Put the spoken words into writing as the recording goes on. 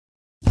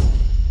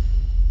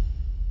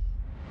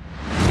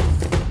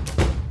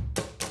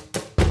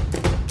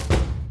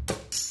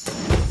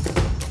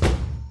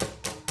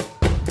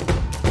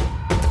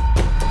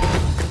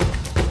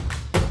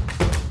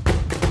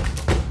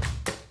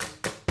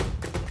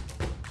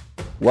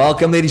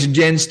Welcome, ladies and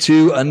gents,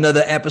 to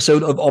another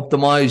episode of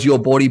Optimize Your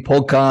Body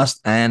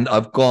podcast. And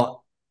I've got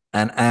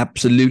an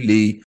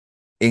absolutely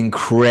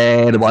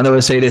incredible, I know I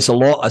say this a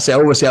lot. I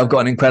always say I've got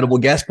an incredible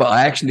guest, but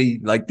I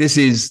actually this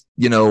is,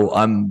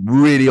 I'm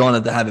really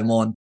honored to have him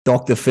on,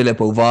 Dr. Philip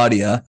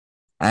Ovadia.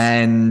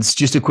 And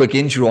just a quick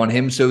intro on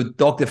him. So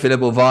Dr.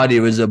 Philip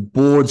Ovadia is a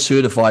board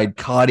certified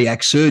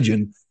cardiac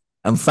surgeon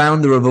and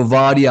founder of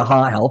Ovadia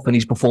Heart Health. And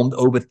he's performed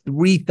over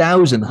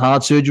 3,000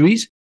 heart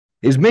surgeries.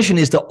 His mission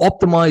is to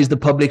optimize the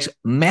public's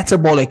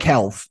metabolic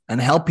health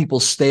and help people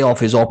stay off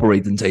his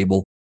operating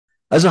table.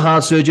 As a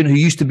heart surgeon who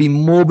used to be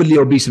morbidly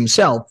obese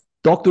himself,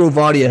 Dr.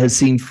 Ovadia has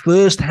seen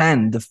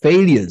firsthand the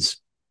failures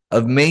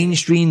of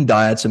mainstream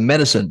diets and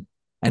medicine.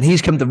 And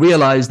he's come to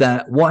realize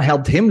that what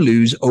helped him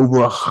lose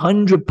over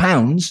 100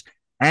 pounds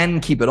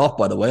and keep it off,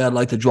 by the way, I'd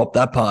like to drop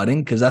that part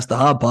in because that's the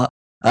hard part,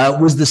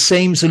 was the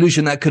same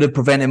solution that could have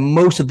prevented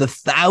most of the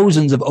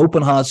thousands of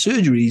open heart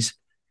surgeries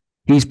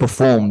he's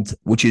performed,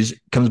 which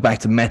comes back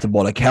to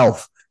metabolic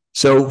health.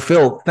 So,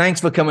 Phil, thanks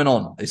for coming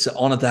on. It's an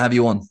honor to have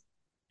you on.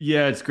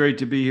 Yeah, it's great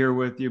to be here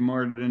with you,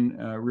 Martin.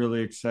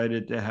 Really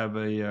excited to have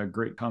a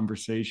great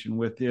conversation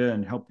with you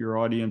and help your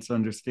audience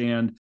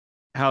understand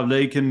how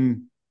they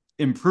can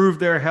improve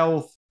their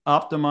health,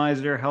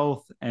 optimize their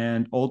health,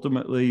 and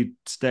ultimately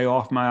stay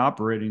off my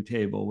operating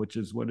table, which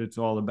is what it's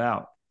all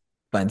about.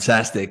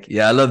 Fantastic.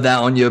 Yeah, I love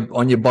that on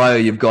your bio.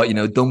 You've got,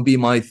 don't be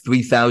my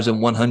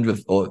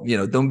 3,100th or,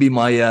 don't be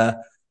my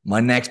my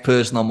next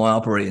person on my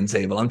operating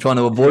table. I'm trying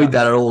to avoid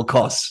that at all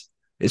costs.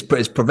 It's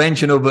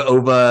prevention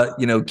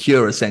over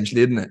cure,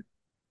 essentially, isn't it?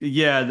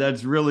 Yeah,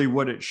 that's really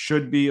what it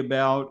should be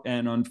about.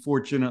 And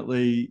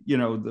unfortunately,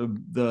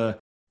 the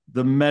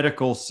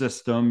medical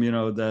system,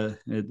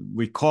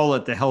 we call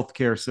it the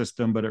healthcare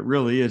system, but it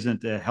really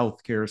isn't a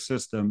healthcare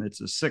system.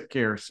 It's a sick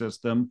care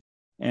system.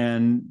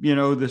 And,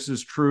 this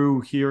is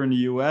true here in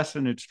the US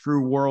and it's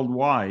true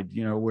worldwide,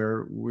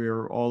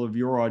 where all of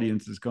your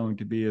audience is going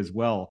to be as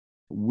well.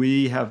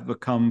 We have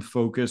become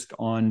focused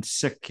on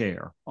sick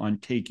care, on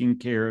taking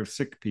care of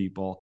sick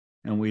people.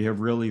 And we have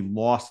really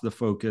lost the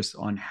focus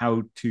on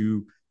how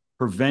to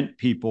prevent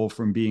people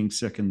from being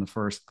sick in the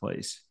first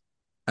place.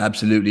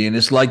 Absolutely. And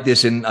it's like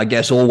this in, I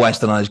guess, all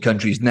westernized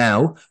countries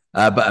now.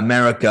 But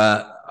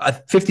America,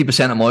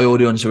 50% of my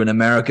audience are in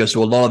America,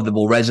 so a lot of them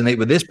will resonate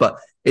with this. But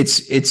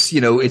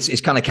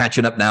it's kind of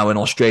catching up now in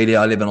Australia.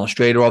 I live in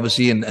Australia,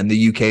 obviously, and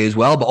the UK as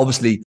well. But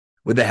obviously,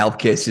 with the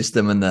healthcare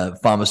system and the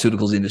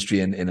pharmaceuticals industry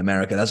in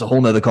America, that's a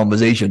whole nother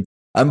conversation.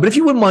 But if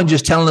you wouldn't mind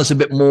just telling us a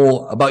bit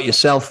more about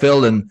yourself,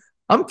 Phil, and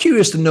I'm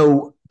curious to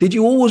know, did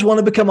you always want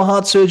to become a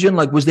heart surgeon?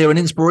 Like, was there an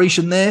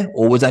inspiration there,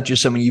 or was that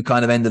just something you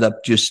kind of ended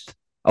up just?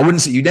 I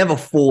wouldn't say you never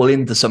fall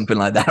into something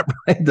like that,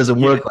 right? It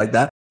doesn't work like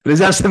that. But is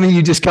that something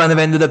you just kind of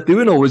ended up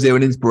doing, or was there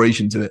an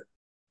inspiration to it?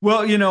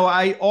 Well,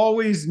 I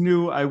always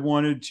knew I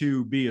wanted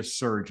to be a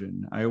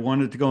surgeon. I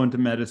wanted to go into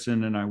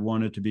medicine and I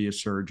wanted to be a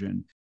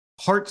surgeon.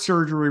 Heart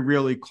surgery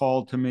really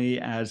called to me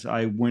as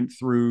I went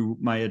through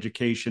my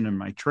education and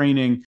my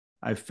training.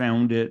 I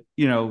found it,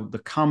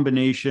 the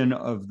combination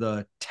of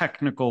the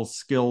technical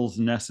skills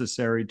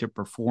necessary to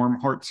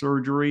perform heart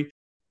surgery,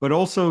 but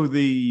also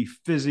the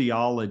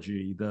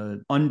physiology,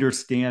 the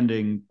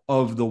understanding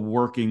of the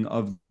working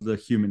of the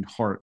human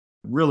heart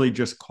really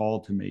just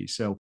called to me.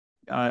 So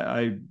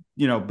I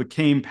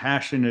became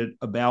passionate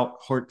about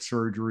heart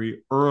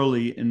surgery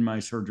early in my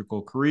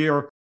surgical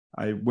career.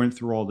 I went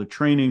through all the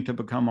training to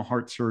become a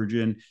heart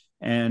surgeon.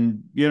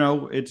 And,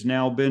 it's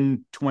now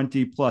been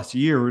 20 plus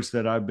years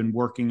that I've been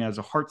working as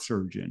a heart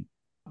surgeon.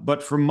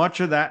 But for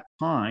much of that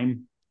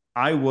time,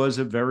 I was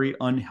a very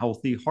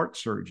unhealthy heart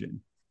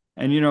surgeon.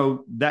 And,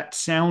 that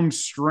sounds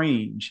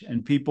strange.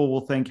 And people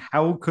will think,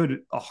 how could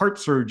a heart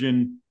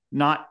surgeon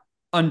not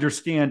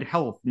understand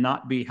health,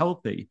 not be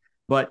healthy?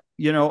 But,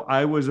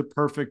 I was a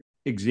perfect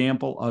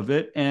example of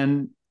it.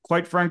 And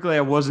quite frankly,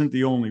 I wasn't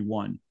the only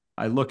one.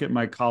 I look at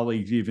my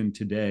colleagues even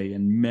today,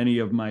 and many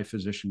of my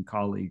physician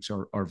colleagues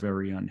are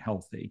very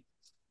unhealthy.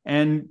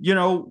 And,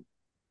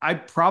 I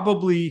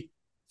probably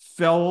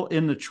fell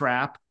in the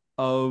trap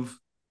of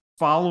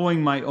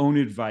following my own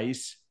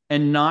advice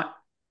and not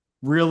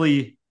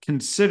really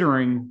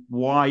considering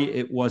why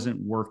it wasn't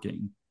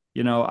working.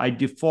 I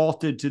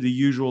defaulted to the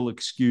usual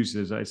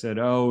excuses. I said,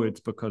 oh,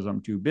 it's because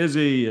I'm too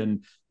busy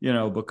and,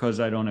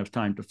 because I don't have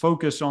time to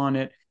focus on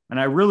it. And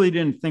I really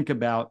didn't think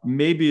about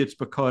maybe it's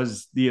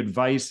because the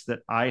advice that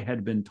I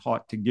had been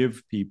taught to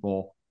give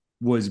people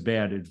was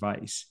bad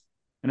advice.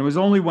 And it was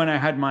only when I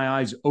had my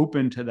eyes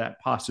open to that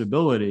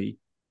possibility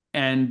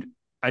and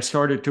I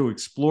started to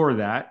explore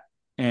that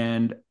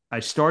and I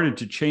started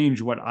to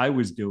change what I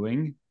was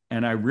doing.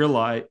 And I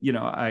realized,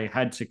 I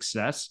had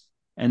success.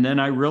 And then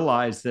I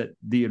realized that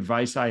the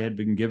advice I had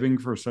been giving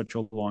for such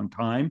a long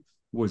time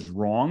was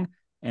wrong.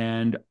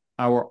 And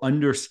our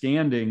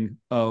understanding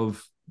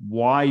of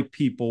why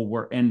people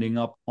were ending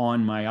up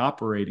on my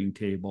operating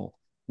table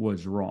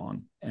was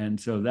wrong. And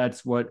so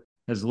that's what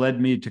has led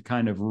me to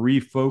kind of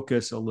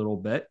refocus a little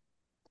bit.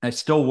 I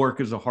still work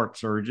as a heart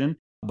surgeon,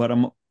 but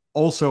I'm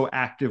also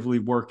actively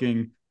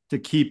working to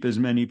keep as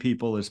many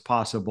people as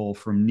possible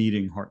from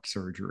needing heart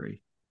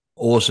surgery.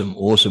 Awesome.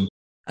 Awesome.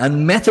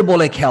 And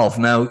metabolic health.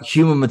 Now,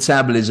 human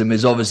metabolism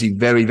is obviously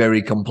very,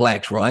 very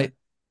complex, right?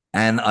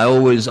 And I'm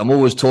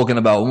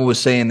always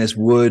saying this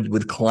word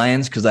with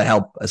clients because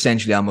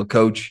I'm a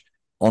coach,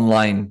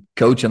 online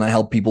coach, and I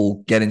help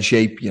people get in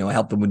shape. I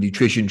help them with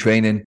nutrition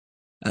training,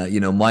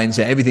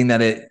 mindset, everything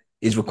that it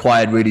is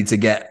required really to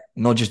get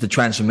not just the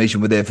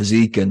transformation with their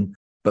physique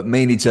but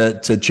mainly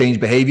to change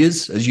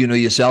behaviors. As you know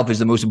yourself, is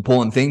the most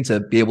important thing, to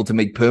be able to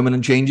make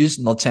permanent changes,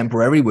 not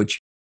temporary,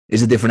 which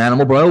is a different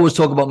animal. But I always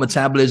talk about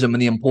metabolism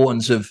and the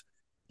importance of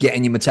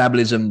getting your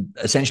metabolism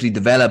essentially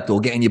developed,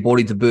 or getting your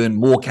body to burn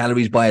more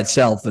calories by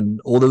itself and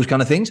all those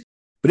kind of things.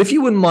 But if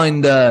you wouldn't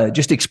mind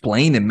just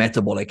explaining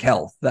metabolic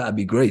health, that'd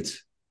be great.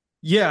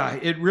 Yeah,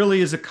 it really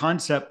is a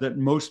concept that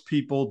most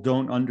people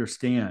don't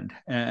understand.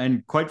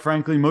 And quite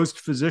frankly, most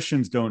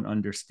physicians don't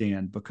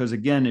understand because,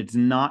 again, it's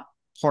not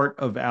part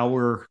of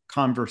our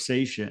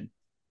conversation,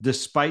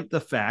 despite the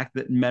fact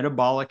that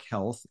metabolic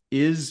health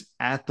is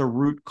at the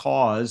root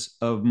cause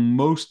of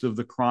most of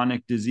the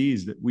chronic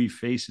disease that we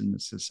face in the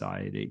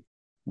society.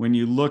 When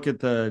you look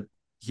at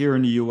here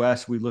in the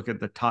US, we look at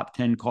the top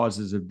 10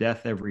 causes of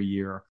death every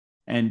year,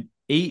 and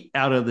 8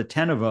 out of the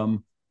 10 of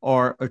them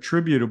are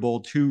attributable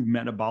to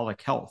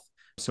metabolic health.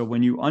 So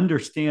when you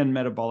understand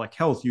metabolic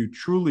health, you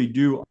truly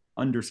do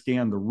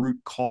understand the root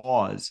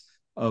cause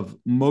of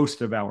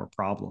most of our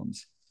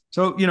problems.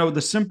 So,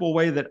 the simple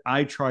way that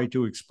I try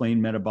to explain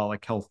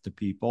metabolic health to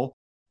people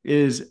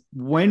is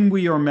when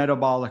we are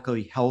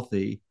metabolically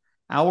healthy,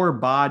 our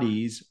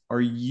bodies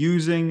are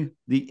using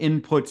the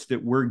inputs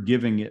that we're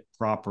giving it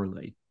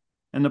properly.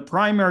 And the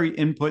primary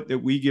input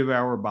that we give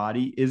our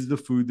body is the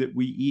food that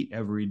we eat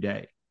every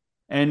day.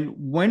 And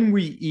when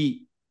we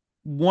eat,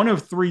 one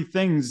of 3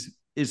 things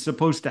is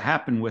supposed to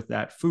happen with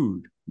that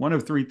food. One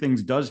of 3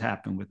 things does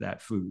happen with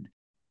that food.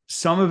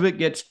 Some of it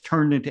gets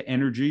turned into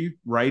energy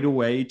right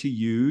away to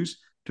use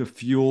to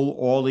fuel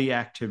all the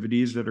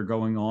activities that are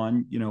going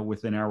on,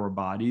 within our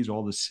bodies,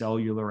 all the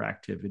cellular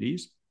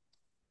activities.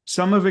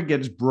 Some of it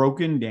gets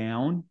broken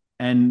down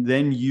and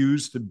then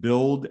used to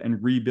build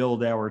and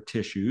rebuild our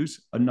tissues,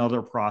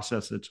 another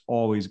process that's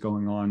always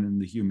going on in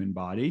the human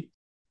body.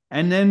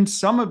 And then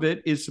some of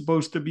it is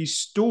supposed to be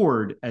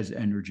stored as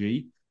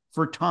energy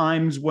for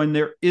times when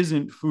there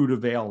isn't food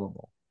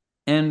available.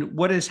 And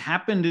what has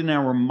happened in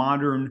our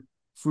modern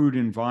food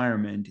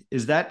environment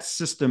is that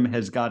system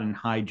has gotten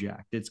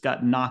hijacked. It's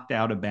got knocked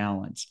out of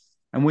balance.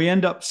 And we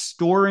end up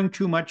storing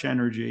too much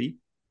energy.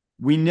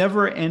 We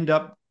never end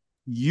up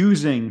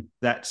using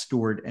that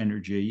stored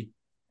energy.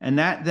 And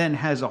that then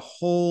has a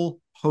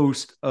whole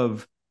host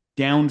of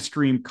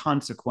downstream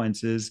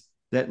consequences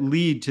that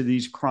lead to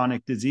these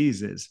chronic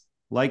diseases,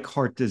 like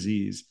heart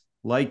disease,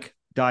 like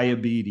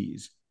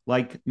diabetes,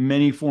 like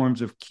many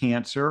forms of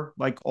cancer,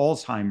 like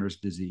Alzheimer's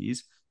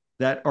disease,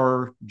 that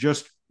are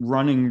just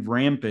running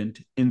rampant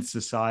in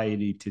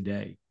society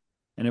today.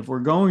 And if we're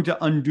going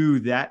to undo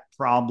that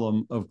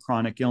problem of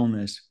chronic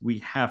illness, we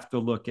have to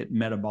look at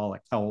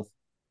metabolic health.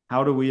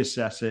 How do we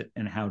assess it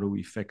and how do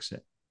we fix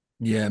it?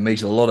 Yeah, it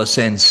makes a lot of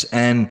sense.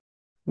 And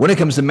when it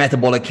comes to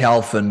metabolic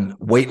health and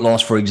weight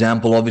loss, for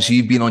example, obviously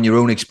you've been on your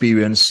own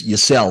experience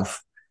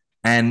yourself.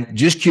 And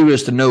just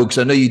curious to know, because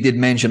I know you did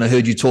mention, I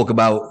heard you talk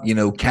about,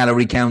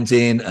 calorie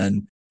counting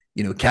and,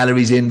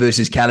 calories in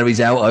versus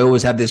calories out. I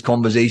always have this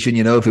conversation,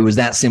 if it was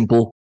that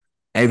simple,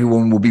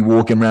 everyone will be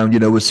walking around,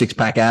 with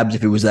 6-pack abs.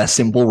 If it was that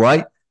simple,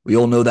 right? We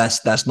all know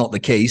that's not the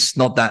case.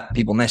 Not that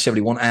people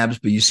necessarily want abs,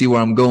 but you see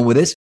where I'm going with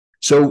this.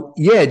 So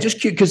yeah,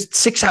 just because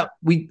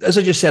as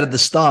I just said at the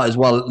start as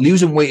well,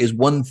 losing weight is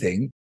one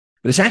thing,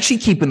 but it's actually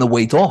keeping the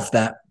weight off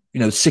that,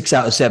 6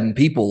 out of 7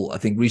 people, I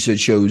think research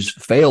shows,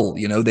 fail.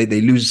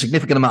 They lose a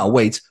significant amount of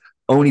weight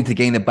only to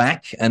gain it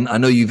back. And I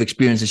know you've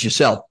experienced this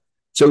yourself.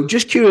 So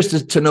just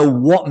curious to know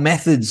what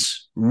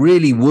methods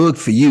really work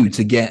for you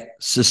to get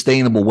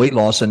sustainable weight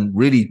loss and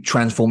really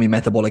transform your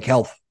metabolic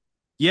health.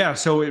 Yeah,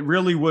 so it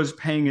really was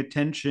paying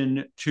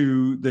attention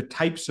to the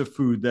types of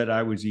food that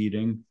I was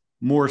eating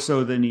more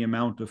so than the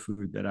amount of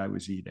food that I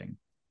was eating.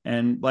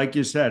 And like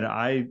you said,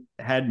 I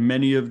had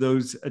many of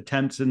those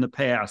attempts in the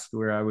past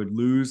where I would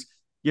lose,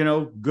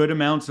 good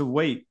amounts of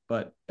weight,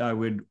 but I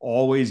would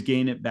always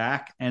gain it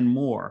back and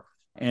more.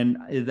 And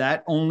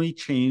that only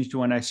changed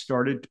when I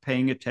started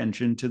paying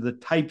attention to the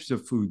types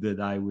of food that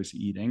I was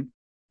eating.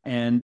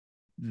 And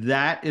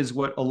that is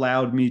what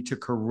allowed me to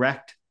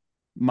correct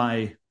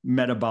my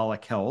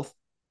metabolic health.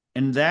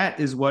 And that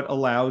is what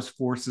allows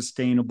for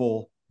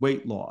sustainable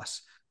weight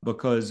loss.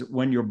 Because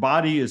when your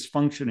body is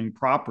functioning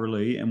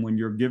properly and when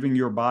you're giving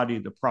your body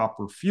the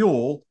proper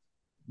fuel,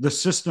 the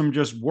system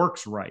just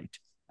works right.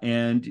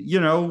 And,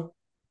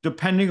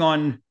 depending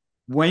on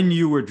when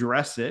you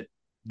address it,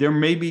 there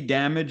may be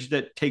damage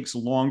that takes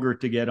longer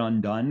to get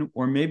undone,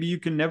 or maybe you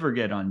can never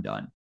get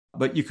undone.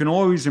 But you can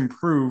always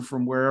improve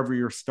from wherever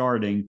you're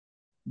starting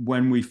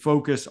when we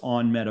focus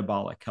on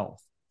metabolic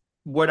health.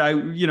 What I,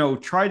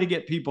 try to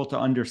get people to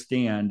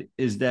understand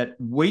is that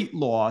weight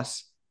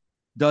loss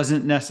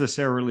doesn't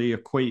necessarily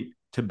equate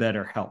to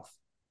better health.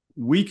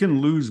 we can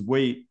lose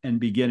weight and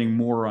be getting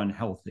more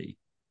unhealthy.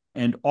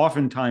 And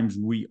oftentimes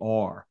we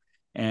are.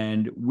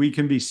 And we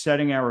can be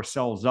setting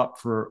ourselves up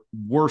for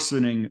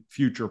worsening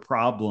future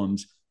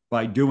problems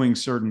by doing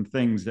certain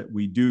things that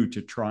we do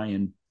to try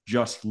and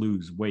just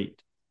lose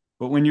weight.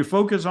 But when you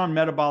focus on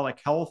metabolic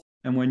health,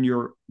 and when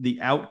the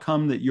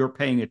outcome that you're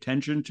paying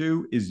attention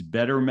to is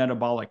better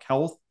metabolic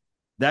health,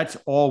 that's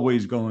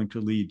always going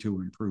to lead to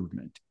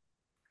improvement.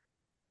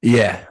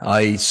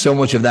 Yeah, so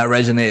much of that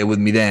resonated with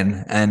me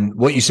then. And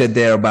what you said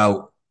there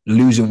about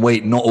losing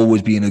weight not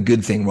always being a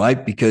good thing,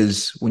 right?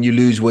 Because when you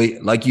lose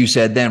weight, like you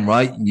said then,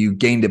 right, you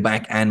gained it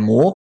back and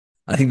more.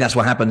 I think that's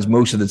what happens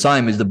most of the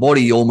time is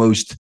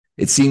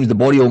it seems the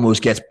body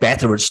almost gets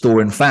better at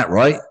storing fat,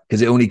 right?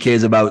 Because it only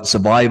cares about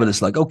survival.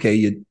 It's like, okay,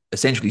 you're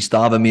essentially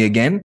starving me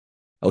again.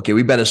 Okay,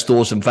 we better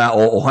store some fat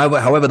or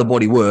however the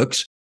body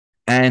works.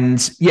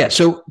 And yeah,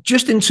 so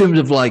just in terms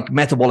of like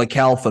metabolic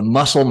health and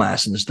muscle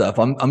mass and stuff,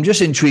 I'm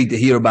just intrigued to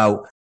hear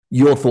about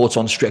your thoughts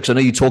on strength. I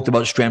know you talked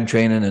about strength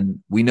training, and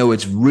we know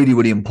it's really,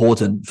 really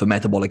important for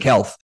metabolic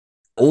health,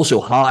 also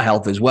heart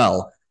health as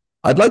well.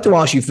 I'd like to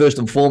ask you first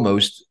and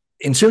foremost,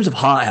 in terms of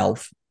heart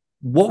health,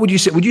 what would you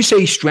say? Would you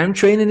say strength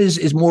training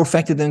is more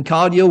effective than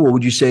cardio, or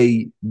would you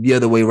say the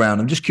other way around?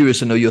 I'm just curious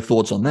to know your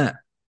thoughts on that.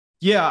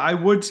 Yeah, I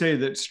would say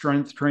that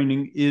strength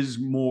training is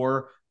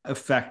more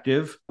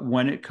effective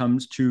when it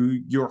comes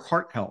to your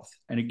heart health.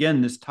 And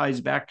again, this ties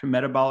back to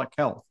metabolic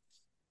health.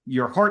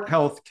 Your heart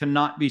health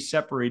cannot be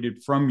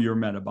separated from your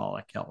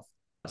metabolic health.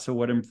 So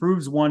what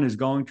improves one is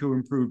going to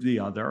improve the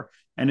other.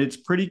 And it's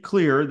pretty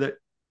clear that,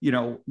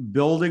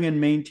 building and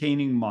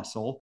maintaining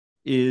muscle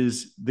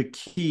is the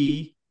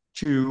key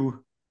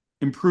to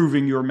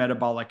improving your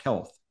metabolic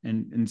health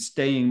and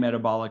staying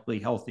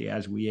metabolically healthy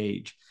as we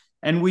age.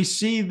 And we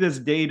see this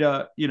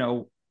data,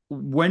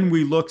 when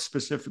we look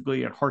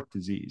specifically at heart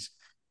disease.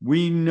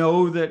 We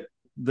know that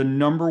the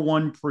number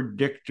one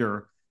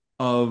predictor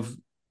of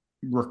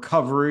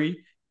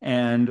recovery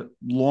and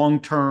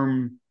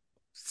long-term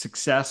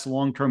success,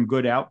 long-term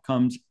good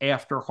outcomes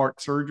after heart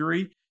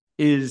surgery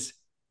is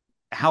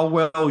how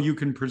well you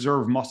can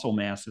preserve muscle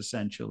mass,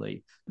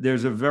 essentially.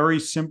 There's a very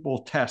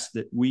simple test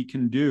that we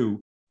can do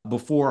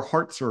before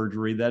heart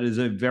surgery that is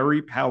a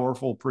very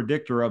powerful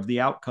predictor of the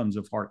outcomes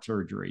of heart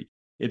surgery.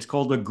 It's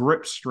called a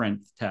grip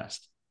strength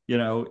test.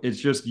 It's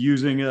just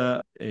using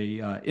a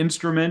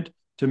instrument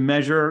to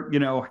measure,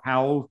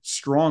 how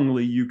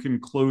strongly you can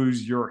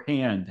close your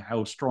hand,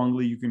 how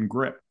strongly you can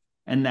grip.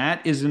 And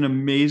that is an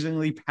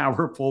amazingly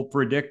powerful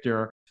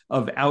predictor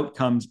of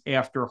outcomes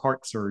after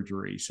heart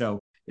surgery.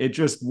 So it's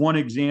just one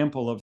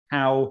example of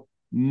how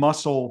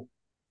muscle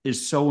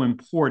is so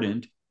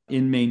important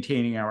in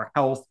maintaining our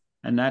health.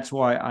 And that's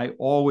why I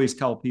always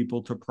tell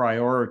people to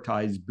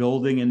prioritize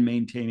building and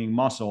maintaining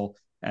muscle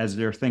as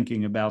they're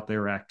thinking about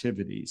their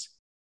activities.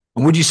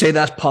 And would you say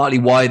that's partly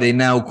why they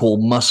now call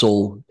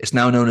muscle, it's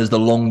now known as the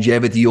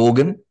longevity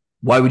organ?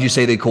 Why would you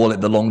say they call it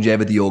the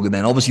longevity organ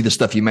then? Obviously, the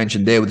stuff you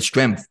mentioned there with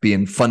strength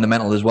being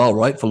fundamental as well,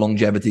 right, for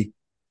longevity.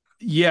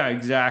 Yeah,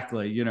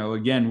 exactly.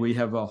 Again, we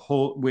have a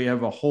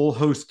whole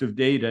host of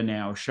data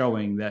now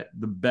showing that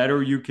the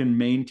better you can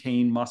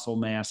maintain muscle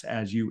mass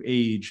as you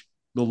age,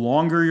 the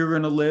longer you're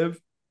going to live,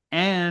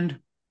 and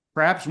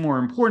perhaps more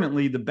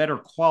importantly, the better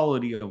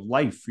quality of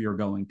life you're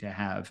going to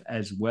have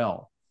as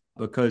well.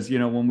 Because,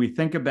 when we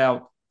think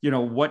about,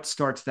 what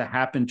starts to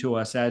happen to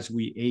us as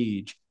we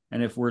age,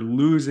 and if we're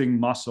losing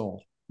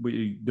muscle,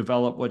 we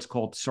develop what's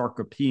called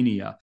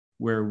sarcopenia,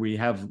 where we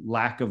have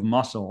lack of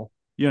muscle.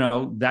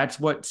 That's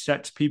what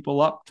sets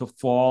people up to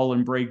fall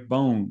and break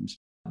bones.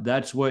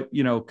 That's what,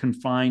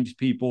 confines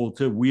people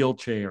to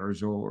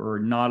wheelchairs or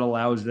not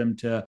allows them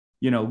to,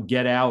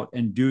 get out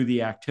and do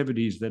the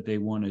activities that they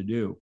want to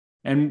do.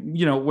 And,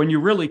 when you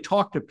really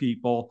talk to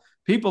people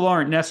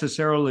aren't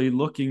necessarily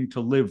looking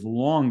to live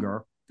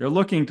longer. They're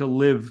looking to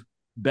live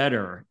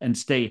better and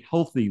stay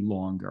healthy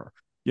longer.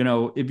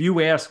 If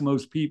you ask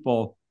most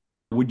people,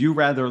 would you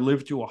rather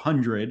live to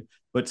 100,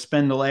 but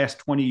spend the last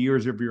 20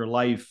 years of your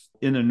life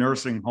in a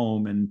nursing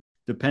home and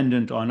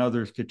dependent on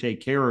others to take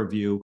care of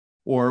you?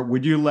 Or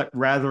would you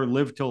rather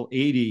live till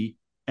 80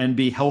 and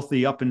be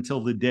healthy up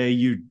until the day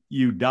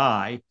you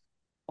die?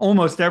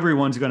 Almost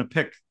everyone's going to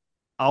pick,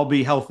 I'll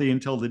be healthy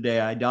until the day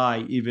I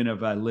die, even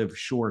if I live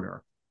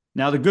shorter.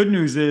 Now, the good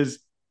news is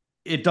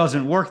it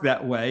doesn't work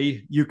that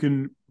way. You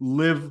can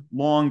live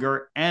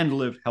longer and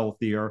live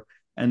healthier.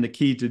 And the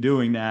key to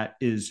doing that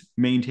is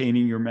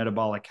maintaining your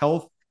metabolic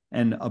health.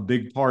 And a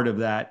big part of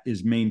that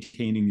is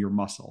maintaining your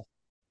muscle.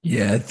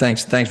 Yeah,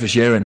 thanks for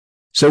sharing.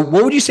 So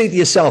what would you say to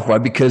yourself,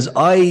 right? Because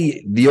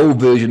the old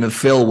version of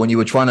Phil, when you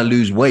were trying to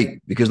lose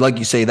weight, because like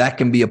you say, that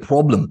can be a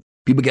problem.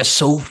 People get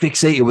so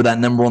fixated with that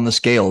number on the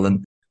scale.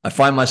 And I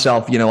find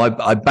myself,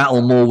 I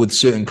battle more with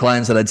certain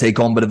clients that I take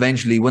on, but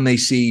eventually when they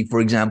see,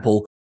 for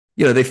example,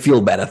 they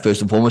feel better,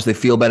 first and foremost, they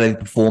feel better, they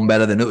perform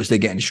better, they notice they're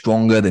getting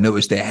stronger, they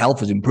notice their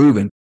health is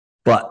improving.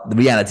 But the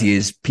reality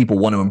is people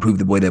want to improve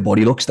the way their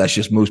body looks. That's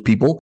just most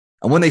people.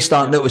 And when they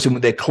start noticing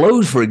with their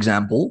clothes, for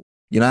example,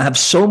 I have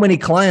so many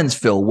clients,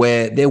 Phil,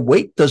 where their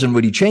weight doesn't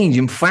really change.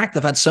 In fact,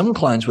 I've had some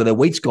clients where their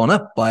weight's gone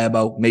up by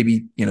about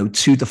maybe,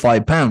 2 to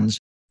 5 pounds,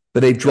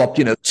 but they've dropped,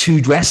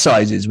 2 dress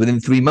sizes within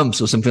 3 months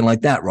or something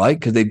like that, right?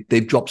 Because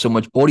they've dropped so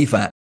much body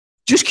fat.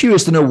 Just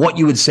curious to know what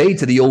you would say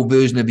to the old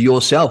version of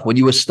yourself when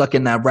you were stuck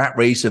in that rat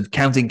race of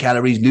counting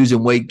calories,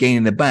 losing weight,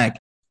 gaining it back.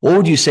 What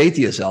would you say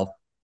to yourself?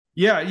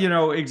 Yeah,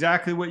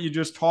 exactly what you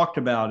just talked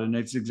about. And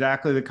it's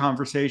exactly the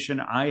conversation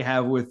I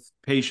have with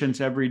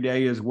patients every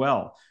day as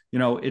well.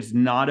 It's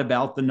not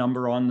about the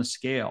number on the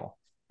scale.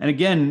 And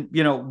again,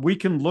 we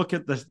can look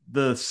at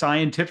the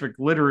scientific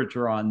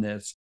literature on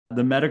this,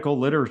 the medical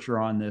literature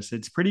on this.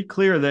 It's pretty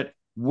clear that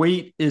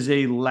weight is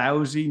a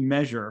lousy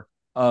measure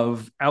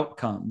of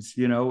outcomes.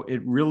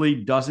 It really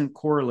doesn't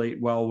correlate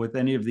well with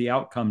any of the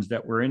outcomes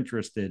that we're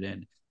interested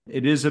in.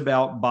 It is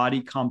about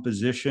body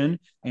composition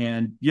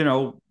and,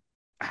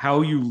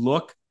 how you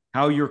look,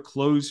 how your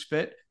clothes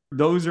fit.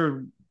 Those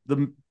are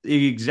the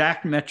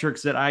exact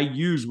metrics that I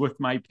use with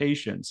my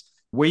patients.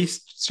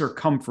 Waist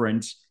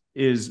circumference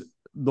is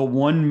the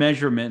one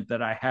measurement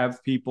that I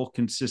have people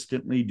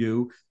consistently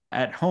do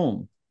at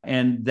home.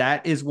 And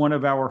that is one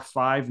of our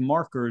 5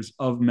 markers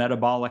of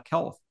metabolic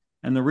health.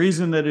 And the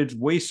reason that it's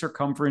waist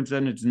circumference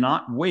and it's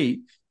not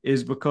weight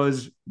is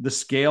because the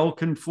scale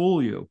can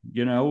fool you.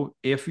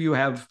 If you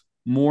have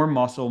more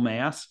muscle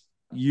mass,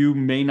 you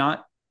may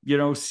not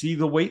see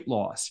the weight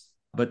loss.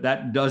 But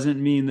that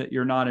doesn't mean that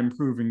you're not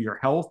improving your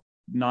health,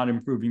 not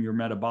improving your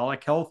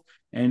metabolic health.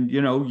 And,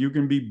 you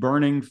can be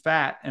burning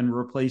fat and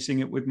replacing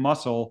it with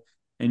muscle,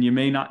 and you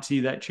may not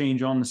see that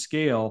change on the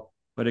scale.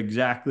 But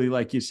exactly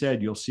like you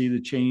said, you'll see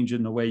the change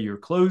in the way your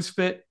clothes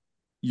fit.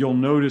 You'll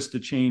notice the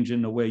change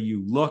in the way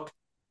you look.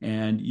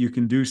 And you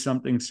can do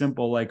something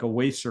simple like a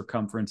waist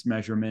circumference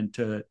measurement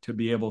to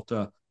be able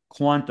to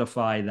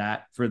quantify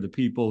that for the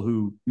people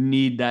who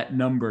need that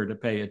number to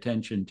pay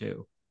attention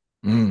to.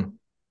 Mm.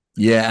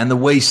 Yeah, and the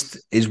waist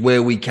is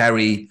where we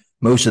carry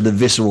most of the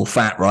visceral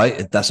fat,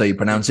 right? That's how you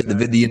pronounce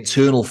Exactly. it, the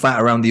internal fat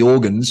around the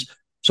organs.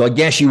 So I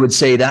guess you would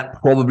say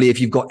that probably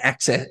if you've got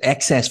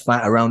excess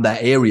fat around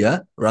that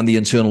area, around the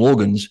internal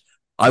organs,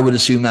 I would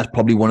assume that's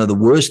probably one of the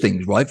worst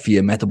things, right, for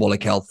your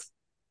metabolic health.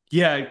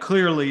 Yeah, it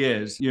clearly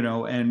is,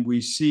 and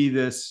we see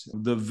this,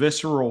 the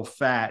visceral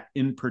fat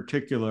in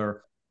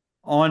particular,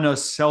 on a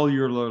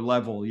cellular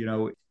level.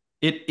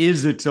 It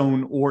is its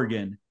own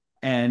organ,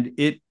 and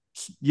it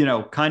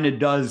kind of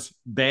does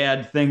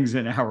bad things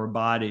in our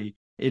body.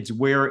 It's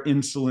where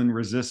insulin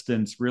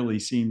resistance really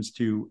seems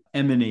to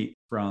emanate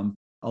from.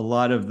 A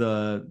lot of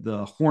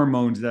the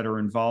hormones that are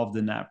involved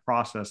in that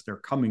process, they're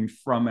coming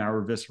from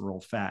our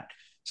visceral fat.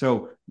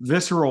 So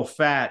visceral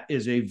fat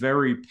is a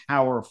very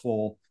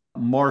powerful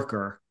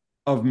marker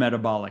of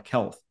metabolic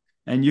health.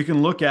 And you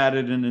can look at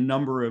it in a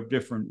number of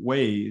different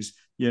ways.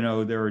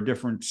 There are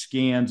different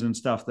scans and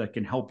stuff that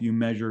can help you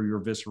measure your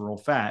visceral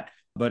fat.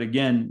 But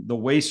again, the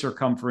waist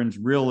circumference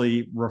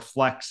really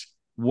reflects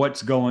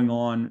what's going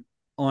on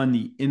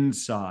the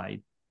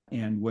inside.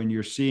 And when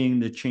you're seeing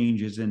the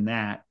changes in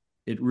that,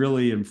 it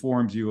really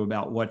informs you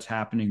about what's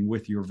happening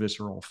with your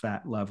visceral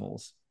fat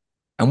levels.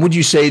 And would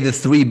you say the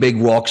 3 big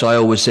rocks? I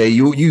always say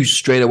you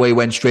straight away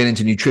went straight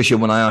into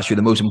nutrition when I asked you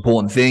the most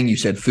important thing. You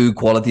said food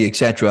quality,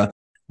 etc.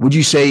 Would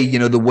you say,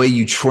 the way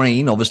you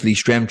train, obviously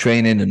strength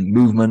training and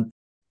movement,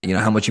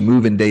 how much you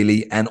move in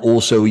daily, and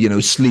also,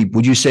 sleep.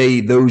 Would you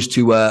say those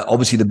 2 are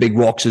obviously the big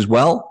rocks as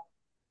well?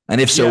 And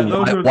if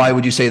so, why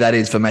would you say that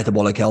is for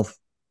metabolic health?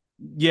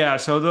 Yeah,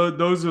 so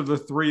those are the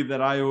 3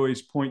 that I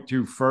always point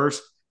to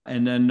first.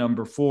 And then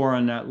number 4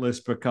 on that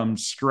list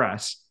becomes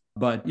stress.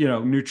 But,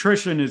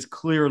 nutrition is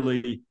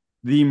clearly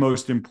the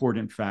most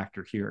important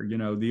factor here.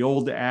 The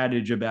old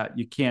adage about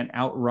you can't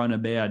outrun a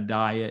bad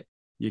diet,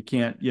 you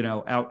can't,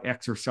 out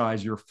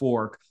exercise your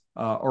fork,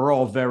 are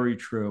all very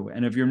true.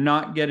 And if you're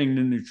not getting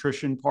the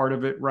nutrition part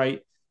of it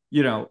right,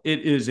 it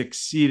is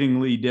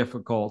exceedingly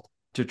difficult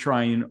to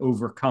try and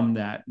overcome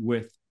that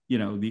with,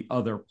 the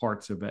other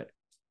parts of it.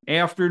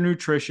 After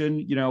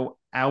nutrition,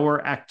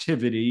 our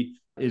activity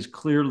is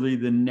clearly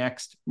the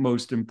next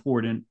most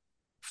important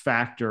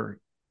factor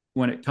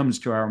when it comes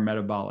to our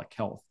metabolic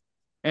health.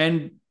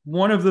 And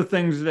one of the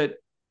things that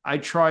I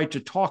try to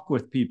talk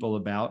with people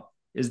about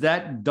is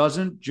that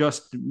doesn't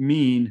just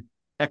mean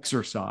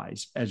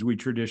exercise as we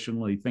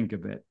traditionally think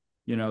of it.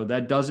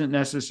 That doesn't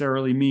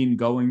necessarily mean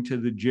going to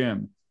the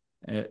gym.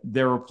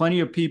 There are plenty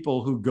of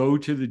people who go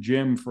to the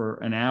gym for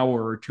an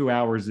hour or 2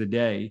 hours a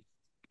day,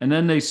 and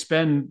then they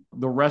spend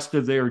the rest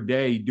of their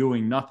day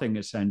doing nothing,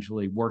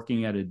 essentially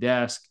working at a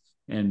desk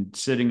and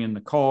sitting in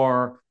the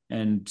car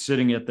and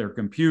sitting at their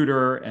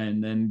computer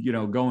and then,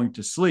 going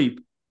to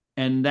sleep.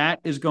 And that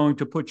is going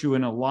to put you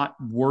in a lot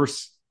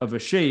worse of a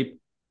shape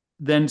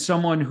than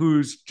someone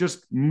who's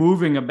just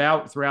moving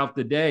about throughout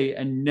the day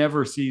and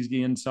never sees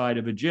the inside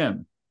of a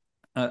gym.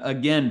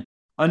 Again,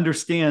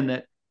 understand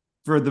that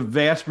for the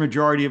vast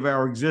majority of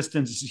our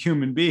existence as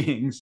human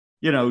beings,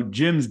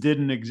 gyms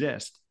didn't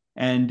exist.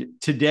 And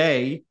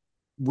today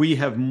we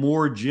have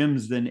more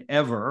gyms than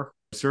ever,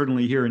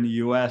 certainly here in the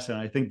US, and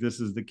I think this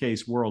is the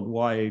case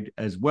worldwide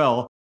as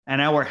well.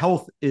 and our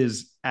health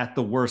is at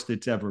the worst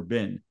it's ever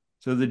been.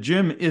 So the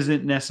gym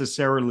isn't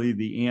necessarily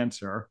the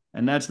answer.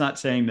 And that's not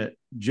saying that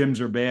gyms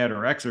are bad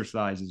or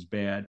exercise is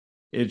bad.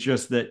 It's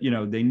just that,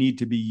 they need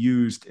to be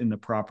used in the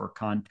proper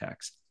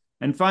context.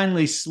 And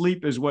finally,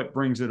 sleep is what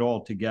brings it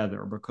all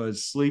together,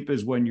 because sleep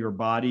is when your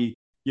body,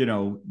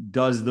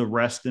 does the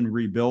rest and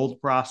rebuild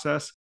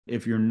process.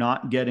 If you're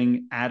not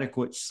getting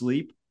adequate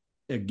sleep,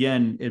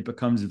 again, it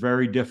becomes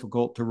very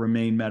difficult to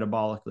remain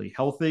metabolically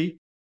healthy.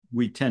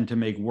 We tend to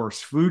make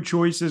worse food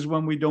choices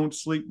when we don't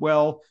sleep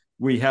well.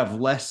 We have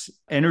less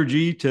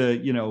energy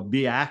to,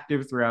 be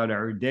active throughout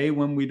our day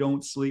when we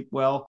don't sleep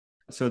well.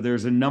 So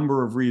there's a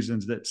number of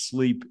reasons that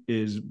sleep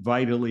is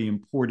vitally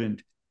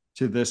important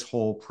to this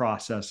whole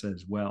process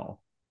as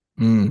well.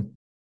 Mm.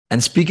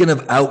 And speaking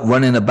of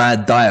outrunning a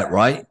bad diet,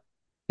 right?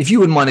 If you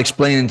wouldn't mind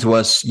explaining to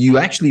us, you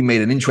actually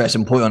made an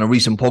interesting point on a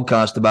recent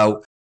podcast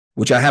about,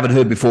 which I haven't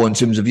heard before, in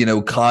terms of,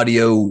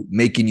 cardio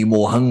making you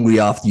more hungry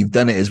after you've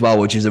done it as well,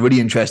 which is a really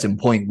interesting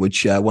point,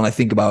 which when I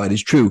think about it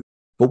is true.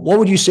 But what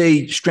would you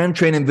say, strength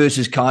training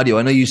versus cardio?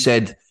 I know you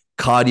said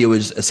cardio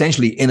is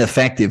essentially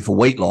ineffective for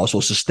weight loss,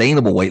 or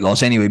sustainable weight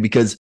loss anyway,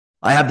 because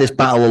I have this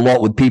battle a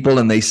lot with people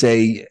and they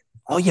say,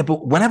 oh yeah,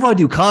 but whenever I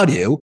do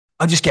cardio,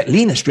 I just get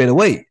leaner straight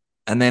away.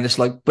 And then it's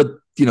like, but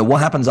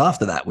what happens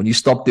after that when you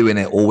stop doing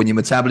it, or when your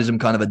metabolism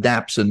kind of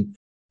adapts and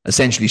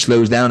essentially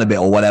slows down a bit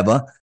or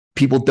whatever?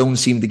 People don't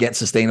seem to get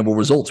sustainable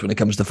results when it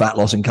comes to fat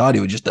loss and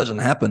cardio. It just doesn't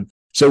happen.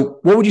 So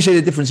what would you say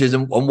the difference is,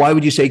 and why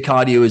would you say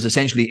cardio is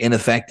essentially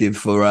ineffective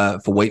for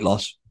weight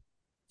loss?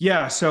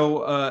 Yeah.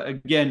 So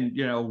again,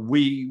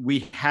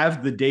 we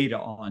have the data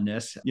on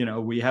this.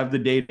 We have the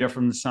data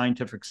from the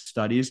scientific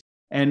studies,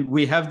 and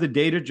we have the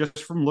data just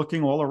from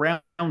looking all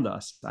around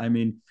us. I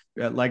mean,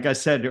 like I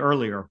said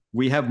earlier,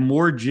 we have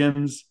more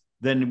gyms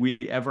than we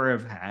ever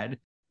have had.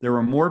 There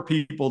are more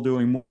people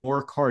doing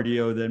more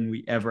cardio than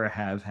we ever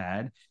have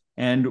had.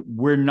 And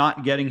we're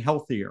not getting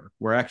healthier.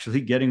 We're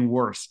actually getting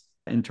worse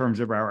in terms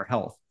of our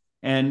health.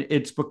 And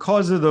it's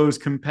because of those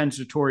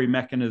compensatory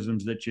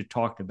mechanisms that you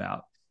talked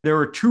about. There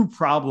are two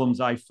problems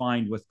I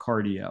find with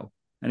cardio.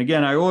 And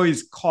again, I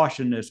always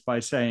caution this by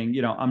saying,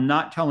 I'm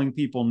not telling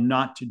people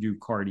not to do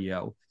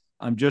cardio.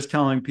 I'm just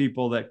telling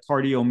people that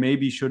cardio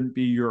maybe shouldn't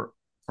be your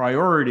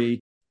priority.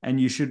 And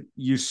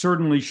you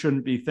certainly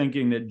shouldn't be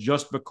thinking that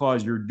just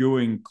because you're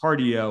doing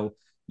cardio,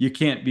 you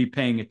can't be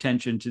paying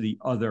attention to the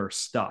other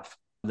stuff,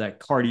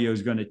 that cardio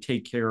is going to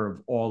take care of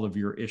all of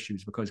your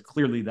issues, because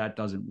clearly that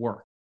doesn't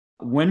work.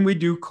 When we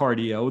do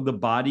cardio, the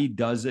body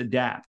does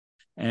adapt,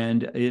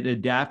 and it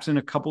adapts in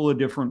a couple of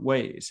different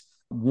ways.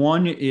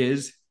 One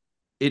is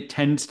it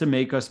tends to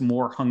make us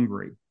more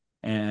hungry.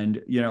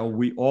 And,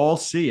 we all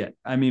see it.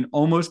 I mean,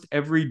 almost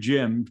every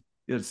gym,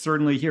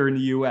 certainly here in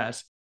the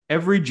US,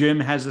 every gym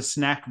has a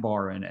snack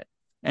bar in it.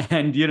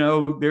 And,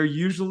 they're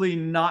usually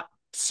not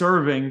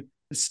serving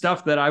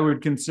stuff that I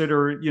would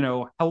consider,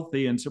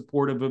 healthy and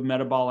supportive of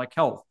metabolic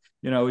health.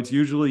 It's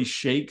usually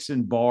shakes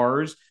and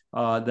bars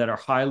that are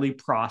highly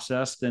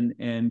processed,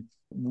 and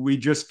we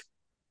just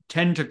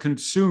tend to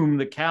consume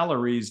the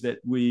calories that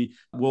we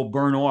will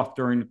burn off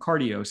during the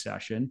cardio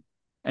session.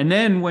 And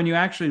then when you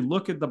actually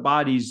look at the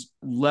body's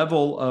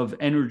level of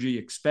energy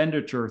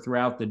expenditure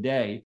throughout the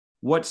day,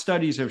 what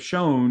studies have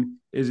shown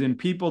is in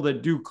people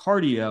that do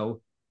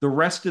cardio, the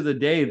rest of the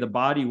day, the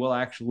body will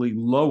actually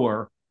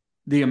lower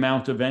the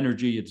amount of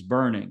energy it's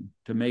burning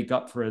to make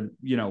up for,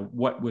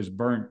 what was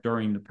burnt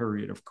during the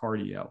period of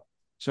cardio.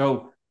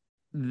 So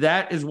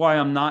that is why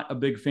I'm not a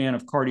big fan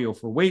of cardio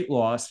for weight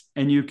loss.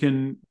 And you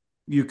can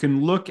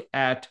look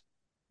at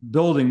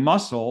building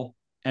muscle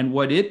and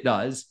what it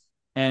does.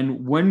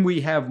 And when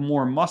we have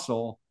more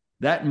muscle,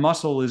 that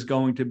muscle is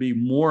going to be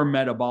more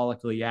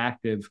metabolically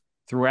active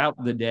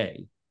throughout the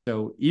day.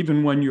 So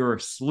even when you're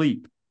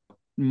asleep,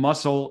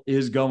 muscle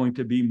is going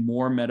to be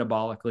more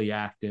metabolically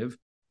active.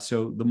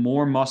 So the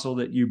more muscle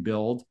that you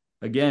build,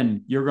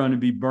 again, you're going to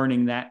be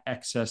burning that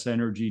excess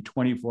energy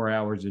 24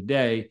 hours a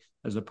day,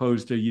 as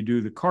opposed to you do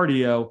the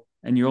cardio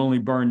and you only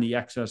burn the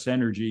excess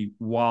energy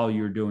while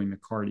you're doing the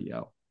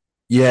cardio.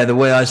 Yeah, the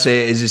way I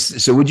say it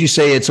is, so would you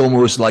say it's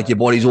almost like your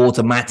body's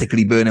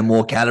automatically burning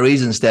more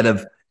calories instead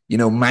of,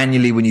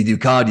 manually when you do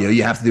cardio,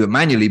 you have to do it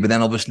manually, but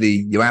then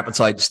obviously your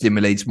appetite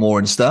stimulates more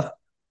and stuff.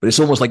 But it's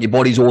almost like your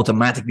body's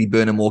automatically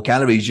burning more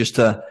calories just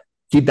to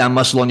keep that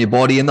muscle on your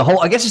body. And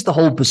I guess it's the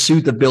whole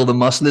pursuit of building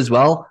muscle as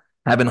well.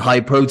 Having high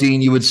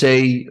protein, you would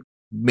say,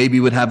 maybe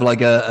would have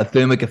like a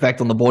thermic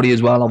effect on the body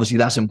as well. Obviously,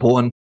 that's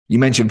important. You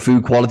mentioned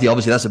food quality.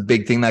 Obviously, that's a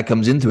big thing that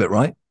comes into it,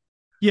 right?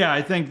 Yeah,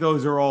 I think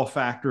those are all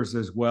factors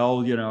as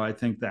well. I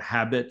think the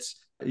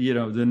habits,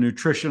 the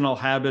nutritional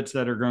habits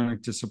that are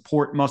going to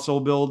support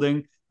muscle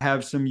building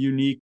have some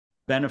unique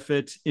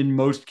benefits in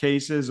most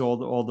cases,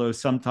 although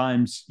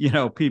sometimes,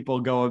 people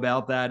go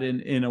about that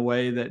in a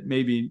way that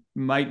maybe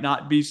might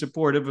not be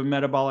supportive of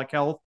metabolic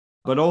health.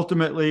 But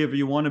ultimately, if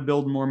you want to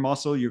build more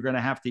muscle, you're going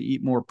to have to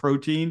eat more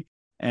protein.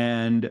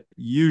 And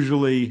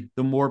usually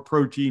the more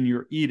protein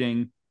you're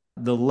eating,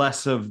 the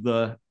less of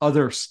the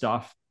other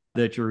stuff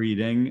that you're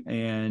eating.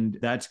 And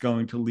that's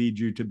going to lead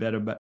you to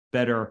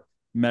better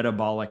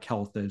metabolic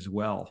health as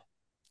well.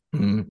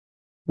 Mm.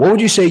 What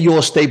would you say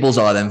your staples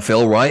are then,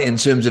 Phil, right? In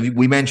terms of,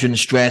 we mentioned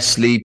stress,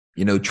 sleep,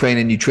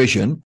 training,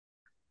 nutrition.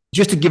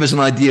 Just to give us an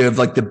idea of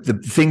like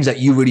the things that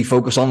you really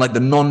focus on, like the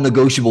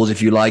non-negotiables,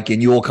 if you like,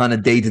 in your kind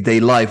of day-to-day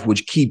life,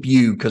 which keep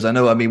you, because I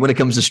know, I mean, when it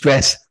comes to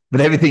stress,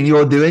 but everything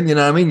you're doing, you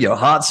know what I mean? You're a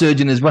heart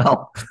surgeon as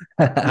well.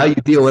 How you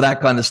deal with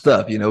that kind of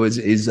stuff,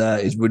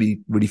 is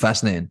really, really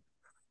fascinating.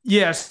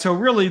 Yeah, so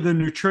really the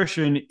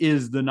nutrition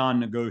is the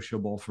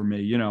non-negotiable for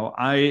me.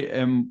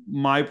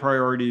 My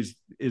priorities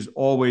is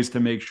always to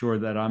make sure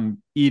that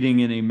I'm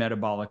eating in a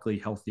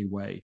metabolically healthy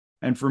way.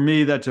 And for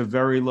me, that's a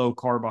very low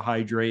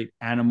carbohydrate,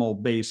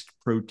 animal-based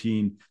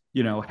protein,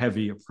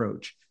 heavy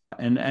approach.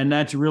 And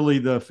that's really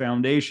the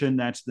foundation.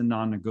 That's the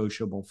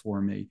non-negotiable for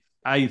me.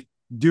 I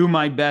do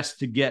my best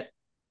to get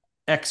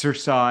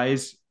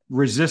exercise,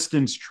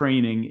 resistance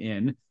training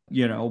in,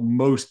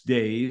 most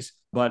days.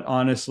 But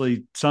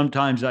honestly,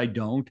 sometimes I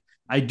don't.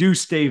 I do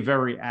stay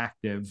very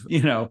active.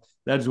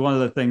 That's one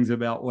of the things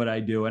about what I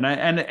do.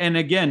 And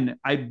again,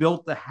 I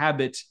built the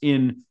habits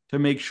in to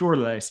make sure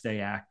that I stay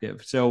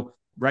active. So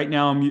right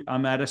now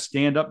I'm at a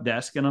stand-up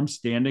desk and I'm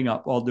standing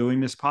up while doing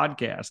this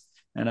podcast.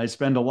 And I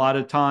spend a lot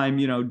of time,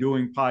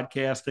 doing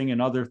podcasting and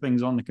other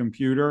things on the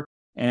computer.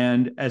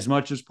 And as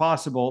much as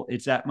possible,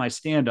 it's at my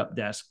stand-up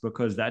desk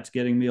because that's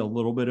getting me a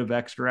little bit of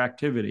extra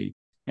activity.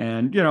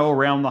 And,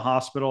 around the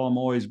hospital, I'm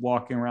always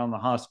walking around the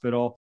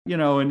hospital,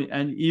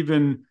 and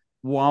even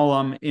while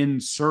I'm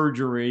in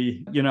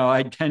surgery,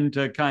 I tend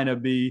to kind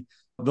of be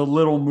the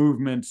little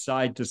movements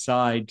side to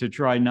side to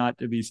try not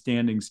to be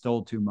standing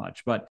still too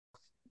much. But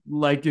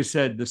like you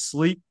said, the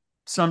sleep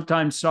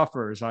sometimes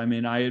suffers. I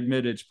mean, I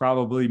admit it's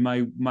probably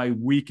my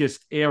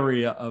weakest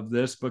area of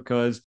this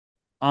because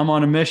I'm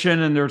on a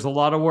mission and there's a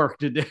lot of work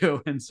to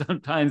do. And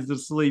sometimes the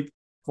sleep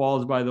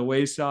falls by the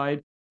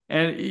wayside.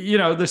 And,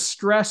 the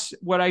stress,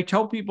 what I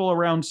tell people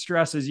around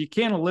stress is you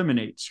can't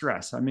eliminate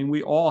stress. I mean,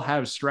 we all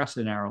have stress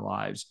in our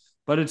lives,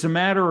 but it's a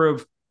matter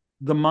of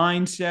the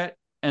mindset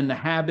and the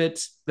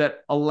habits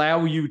that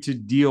allow you to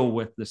deal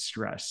with the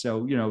stress.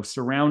 So,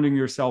 surrounding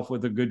yourself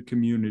with a good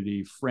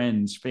community,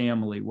 friends,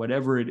 family,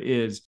 whatever it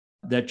is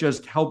that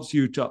just helps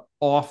you to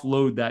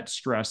offload that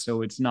stress.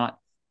 So it's not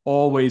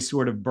always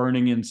sort of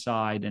burning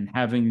inside and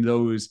having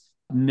those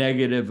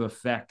negative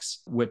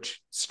effects,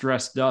 which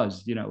stress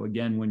does.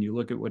 Again, when you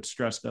look at what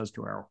stress does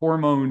to our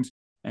hormones,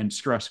 and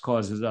stress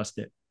causes us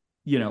to,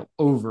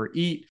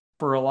 overeat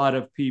for a lot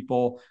of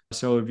people.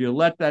 So if you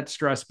let that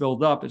stress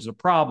build up, it's a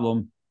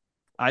problem.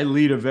 I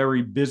lead a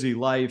very busy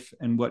life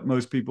and what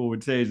most people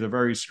would say is a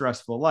very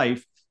stressful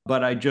life,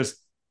 but I just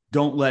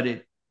don't let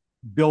it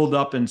build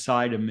up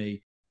inside of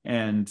me.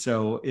 And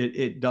so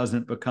it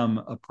doesn't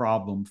become a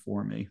problem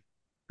for me.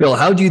 Bill,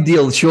 how do you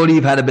deal? Surely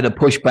you've had a bit of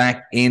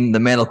pushback in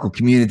the medical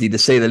community, to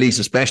say the least,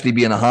 especially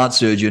being a heart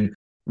surgeon,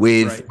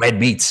 with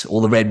red meats,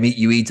 all the red meat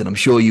you eat. And I'm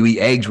sure you eat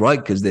eggs, right?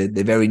 Because they're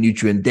very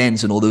nutrient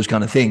dense and all those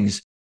kind of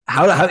things.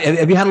 How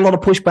have you had a lot of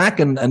pushback?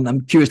 And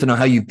I'm curious to know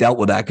how you've dealt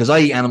with that, because I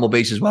eat animal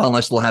based as well. And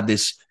I still have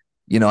this,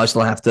 I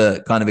still have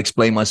to kind of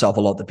explain myself a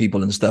lot to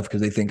people and stuff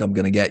because they think I'm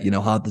going to get,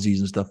 heart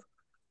disease and stuff.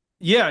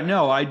 Yeah,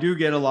 no, I do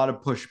get a lot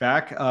of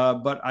pushback,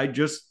 but I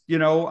just,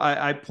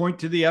 I point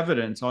to the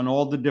evidence on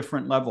all the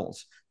different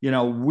levels.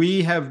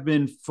 We have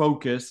been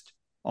focused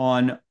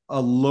on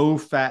a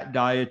low-fat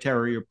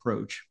dietary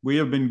approach. We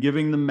have been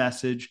giving the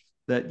message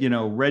that,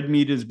 red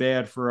meat is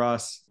bad for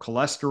us,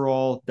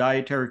 cholesterol,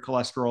 dietary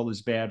cholesterol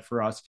is bad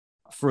for us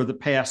for the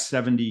past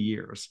 70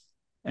 years.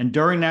 And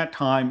during that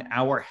time,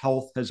 our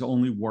health has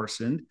only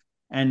worsened,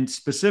 and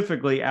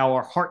specifically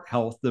our heart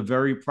health, the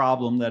very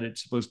problem that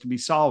it's supposed to be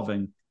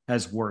solving,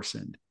 has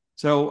worsened.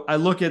 So I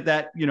look at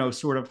that,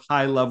 sort of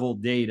high level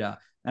data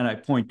and I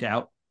point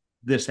out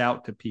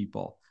to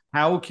people.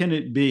 How can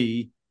it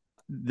be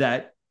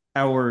that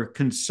our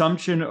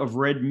consumption of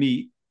red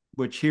meat,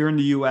 which here in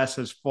the US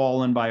has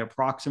fallen by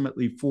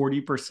approximately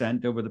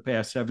 40% over the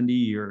past 70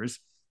 years,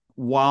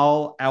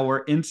 while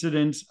our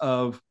incidence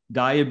of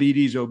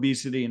diabetes,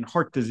 obesity, and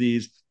heart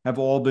disease have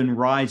all been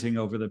rising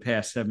over the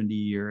past 70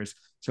 years?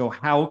 So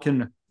how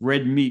can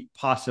red meat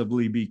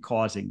possibly be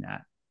causing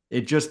that?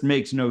 It just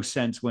makes no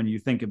sense when you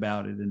think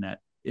about it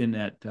in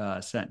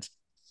that sense.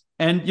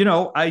 And,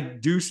 I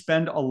do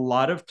spend a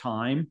lot of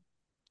time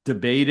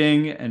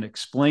debating and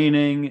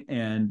explaining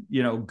and,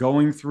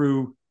 going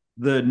through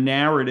the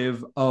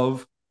narrative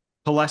of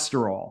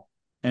cholesterol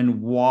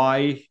and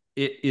why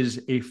it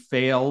is a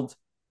failed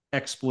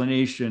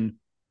explanation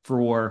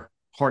for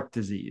heart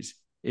disease.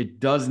 It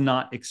does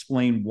not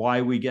explain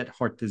why we get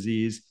heart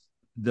disease.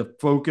 The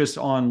focus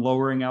on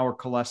lowering our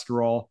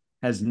cholesterol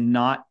has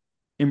not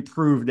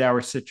improved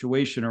our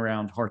situation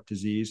around heart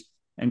disease.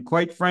 And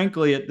quite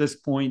frankly, at this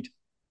point,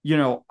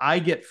 I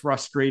get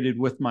frustrated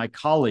with my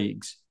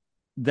colleagues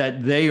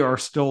that they are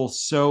still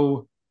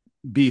so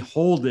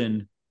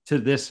beholden to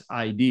this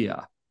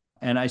idea.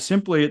 And I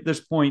simply, at this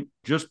point,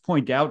 just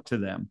point out to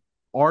them,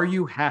 are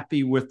you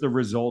happy with the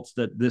results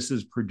that this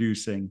is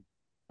producing?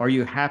 Are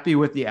you happy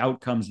with the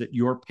outcomes that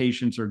your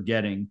patients are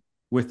getting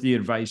with the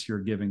advice you're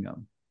giving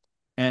them?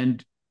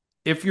 And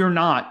If you're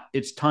not,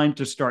 it's time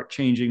to start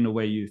changing the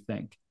way you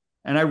think.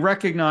 And I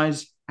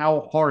recognize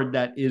how hard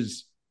that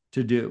is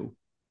to do.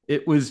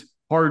 It was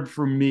hard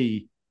for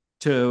me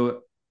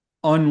to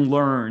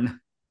unlearn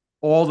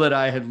all that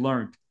I had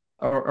learned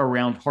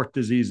around heart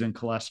disease and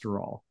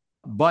cholesterol.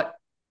 But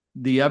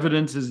the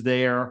evidence is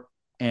there,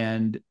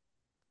 and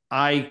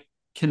I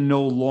can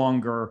no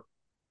longer,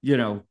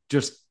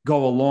 just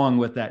go along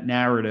with that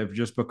narrative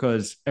just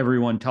because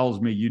everyone tells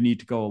me you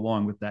need to go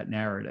along with that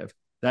narrative.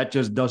 That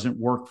just doesn't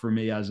work for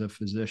me as a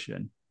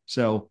physician.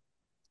 So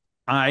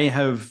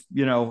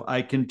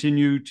I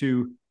continue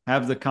to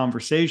have the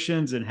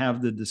conversations and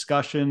have the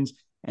discussions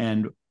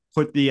and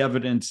put the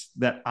evidence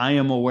that I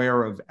am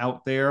aware of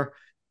out there,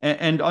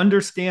 and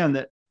understand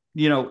that,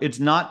 it's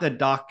not that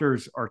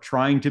doctors are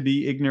trying to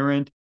be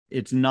ignorant.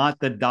 It's not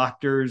that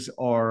doctors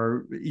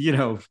are,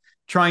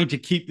 trying to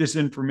keep this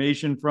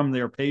information from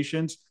their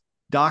patients.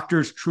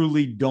 Doctors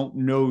truly don't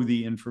know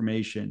the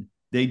information.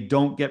 They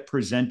don't get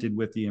presented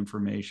with the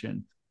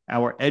information.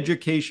 Our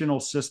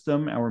educational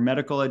system, our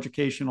medical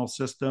educational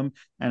system,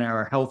 and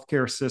our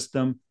healthcare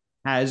system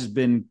has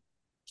been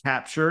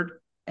captured,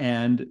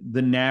 and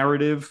the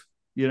narrative,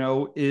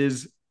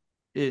 is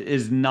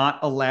not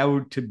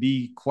allowed to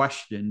be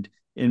questioned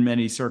in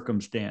many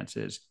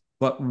circumstances.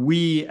 But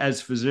we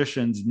as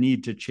physicians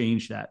need to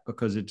change that,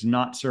 because it's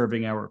not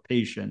serving our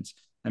patients.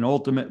 And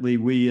ultimately,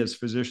 we as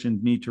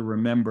physicians need to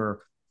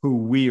remember who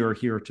we are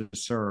here to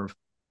serve: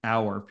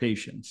 our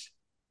patients.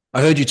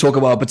 I heard you talk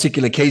about a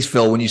particular case,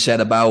 Phil, when you said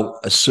about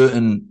a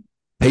certain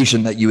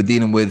patient that you were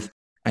dealing with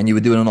and you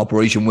were doing an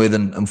operation with,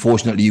 and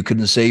unfortunately you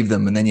couldn't save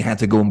them. And then you had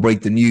to go and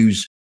break the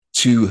news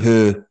to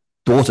her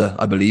daughter,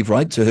 I believe,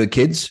 right? To her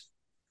kids.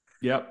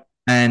 Yep.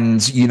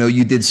 And,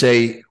 you did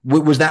say,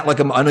 was that like,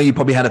 I know you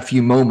probably had a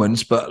few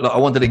moments, but I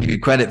wanted to give you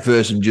credit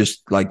first and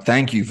just like,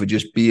 thank you for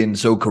just being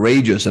so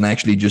courageous and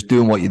actually just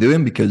doing what you're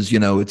doing, because,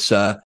 it's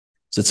a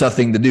tough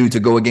thing to do, to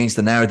go against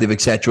the narrative,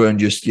 etc., and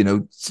just,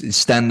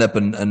 stand up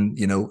and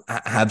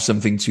have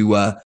something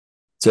to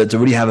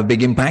really have a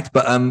big impact.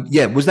 But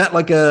was that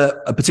like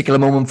a particular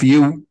moment for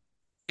you,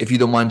 if you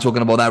don't mind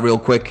talking about that real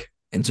quick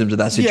in terms of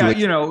that situation?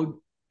 Yeah,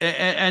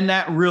 and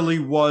that really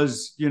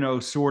was,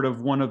 sort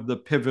of one of the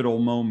pivotal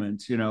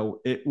moments.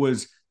 It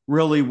was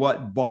really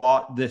what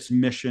brought this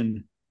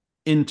mission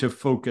into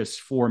focus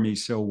for me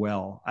so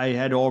well. I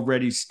had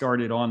already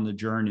started on the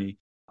journey,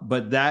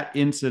 but that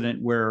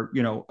incident where,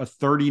 a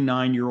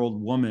 39-year-old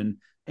woman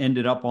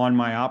ended up on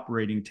my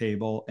operating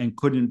table and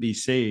couldn't be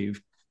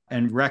saved,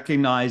 and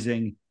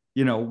recognizing,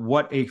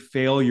 what a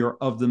failure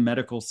of the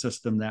medical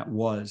system that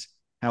was,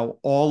 how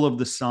all of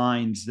the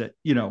signs that,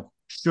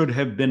 should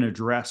have been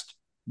addressed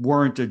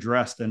weren't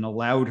addressed, and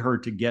allowed her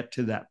to get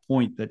to that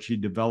point that she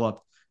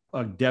developed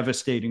a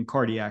devastating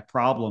cardiac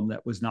problem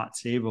that was not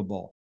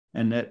savable.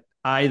 And that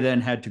I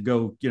then had to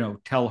go,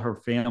 tell her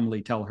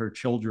family, tell her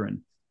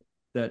children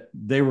that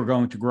they were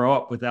going to grow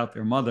up without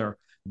their mother.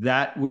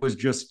 That was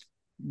just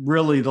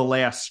really the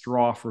last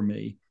straw for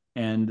me.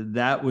 And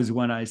that was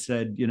when I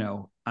said,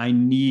 I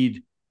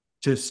need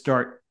to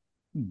start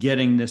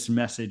getting this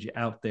message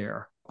out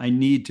there. I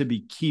need to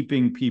be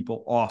keeping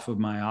people off of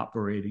my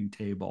operating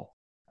table,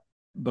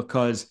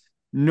 because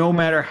no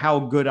matter how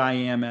good I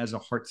am as a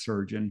heart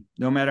surgeon,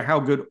 no matter how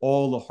good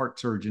all the heart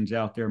surgeons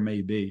out there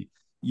may be,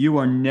 you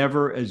are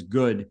never as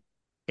good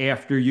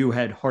after you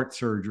had heart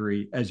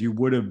surgery as you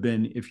would have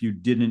been if you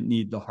didn't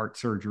need the heart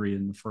surgery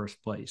in the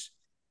first place.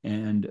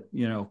 And,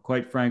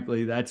 quite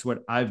frankly, that's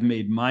what I've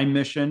made my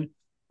mission,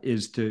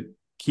 is to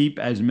keep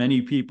as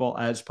many people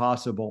as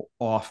possible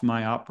off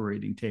my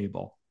operating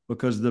table,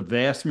 because the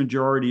vast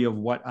majority of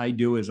what I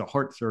do as a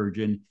heart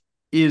surgeon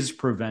is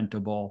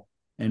preventable.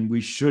 And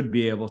we should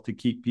be able to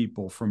keep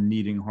people from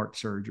needing heart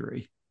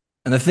surgery.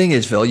 And the thing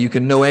is, Phil, you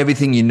can know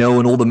everything you know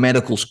and all the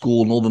medical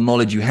school and all the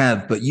knowledge you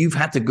have, but you've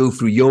had to go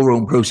through your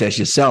own process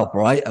yourself,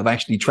 right? Of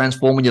actually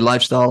transforming your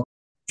lifestyle,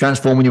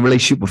 transforming your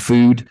relationship with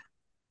food,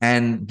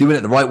 and doing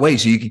it the right way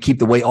so you can keep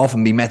the weight off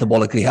and be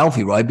metabolically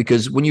healthy, right?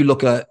 Because when you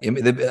look at,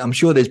 I'm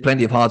sure there's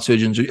plenty of heart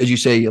surgeons, as you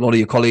say, a lot of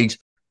your colleagues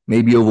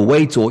may be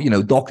overweight, or,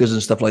 doctors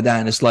and stuff like that.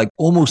 And it's like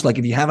almost like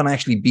if you haven't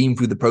actually been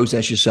through the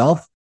process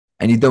yourself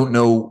and you don't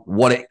know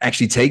what it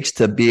actually takes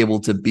to be able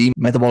to be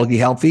metabolically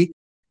healthy,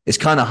 it's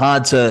kind of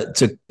hard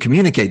to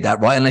communicate that,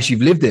 right? Unless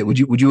you've lived it. Would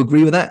you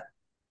agree with that?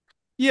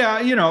 Yeah,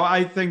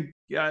 I think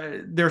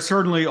there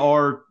certainly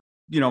are,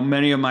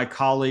 many of my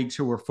colleagues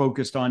who are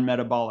focused on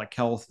metabolic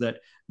health that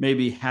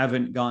maybe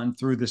haven't gone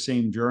through the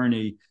same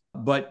journey.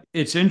 But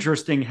it's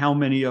interesting how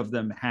many of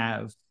them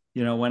have.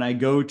 When I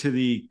go to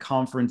the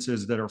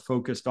conferences that are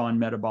focused on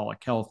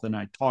metabolic health and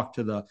I talk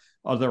to the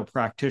other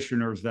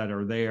practitioners that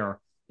are there,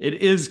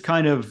 it is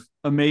kind of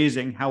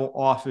amazing how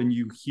often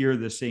you hear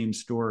the same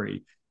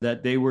story,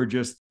 that they were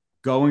just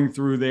going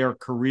through their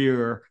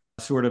career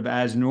sort of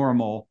as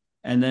normal,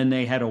 and then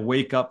they had a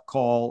wake-up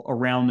call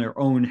around their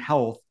own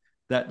health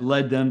that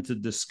led them to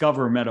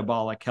discover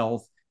metabolic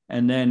health,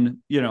 and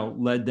then,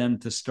 led them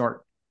to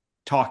start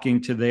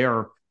talking to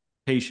their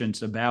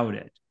patients about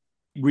it.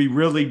 We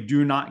really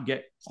do not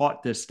get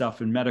taught this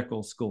stuff in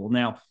medical school.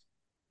 Now,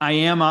 I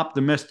am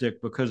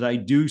optimistic because I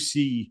do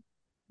see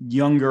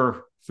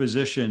younger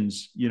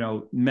physicians,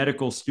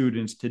 medical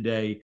students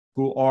today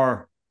who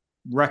are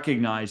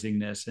recognizing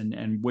this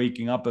and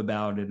waking up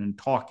about it and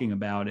talking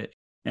about it.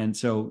 And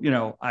so,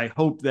 I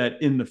hope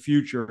that in the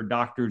future,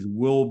 doctors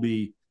will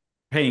be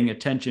paying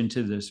attention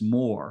to this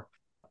more.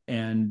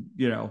 And,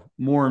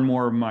 more and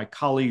more of my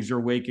colleagues are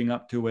waking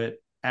up to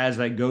it. As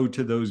I go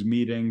to those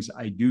meetings,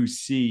 I do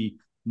see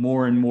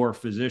more and more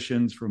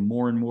physicians from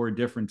more and more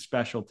different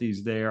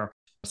specialties there.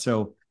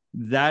 So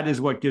that is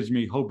what gives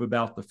me hope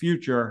about the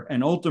future.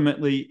 And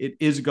ultimately, it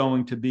is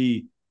going to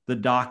be the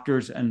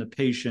doctors and the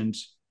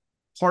patients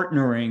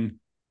partnering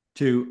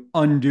to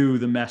undo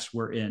the mess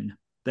we're in.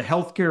 The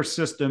healthcare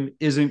system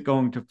isn't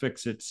going to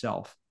fix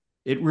itself.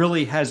 It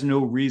really has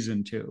no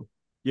reason to.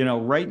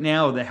 Right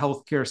now, the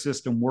healthcare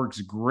system works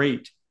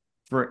great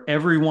for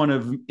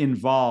everyone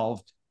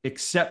involved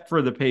except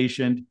for the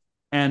patient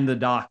and the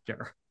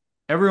doctor.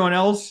 Everyone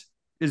else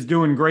is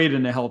doing great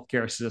in the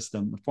healthcare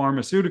system. The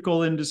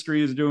pharmaceutical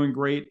industry is doing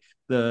great.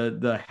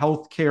 The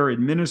healthcare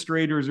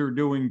administrators are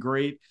doing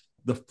great.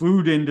 The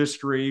food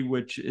industry,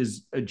 which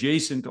is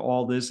adjacent to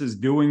all this, is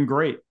doing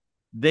great.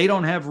 They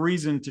don't have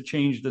reason to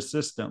change the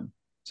system.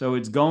 So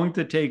it's going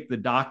to take the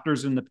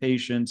doctors and the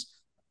patients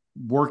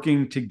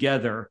working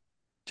together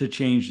to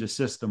change the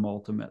system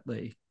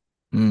ultimately.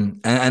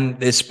 And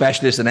there's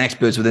specialists and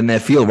experts within their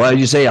field, right? As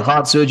you say, a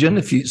heart surgeon,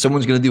 if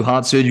someone's going to do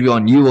heart surgery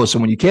on you or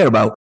someone you care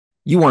about,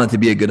 you want it to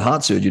be a good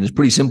heart surgeon. It's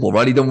pretty simple,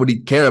 right? You don't really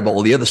care about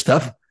all the other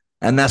stuff.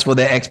 And that's what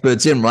they're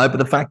experts in, right? But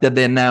the fact that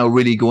they're now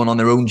really going on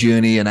their own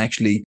journey and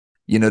actually,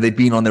 they've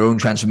been on their own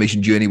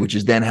transformation journey, which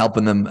is then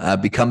helping them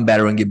become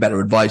better and give better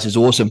advice is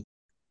awesome.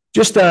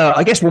 Just,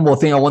 I guess one more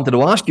thing I wanted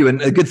to ask you.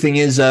 And a good thing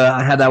is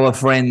I had our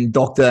friend,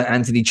 Dr.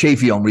 Anthony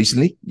Chafee on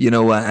recently.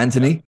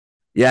 Anthony?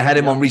 Yeah, I had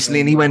him on recently,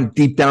 and he went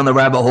deep down the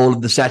rabbit hole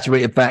of the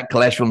saturated fat,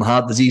 cholesterol, and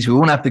heart disease. We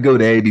won't have to go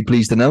there, you'd be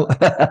pleased to know.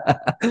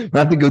 We don't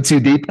have to go too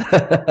deep.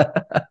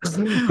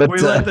 But we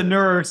let the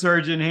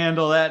neurosurgeon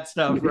handle that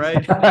stuff,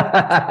 right?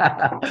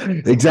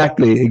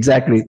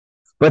 Exactly.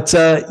 But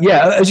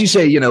as you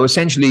say,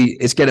 essentially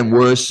it's getting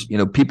worse.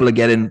 People are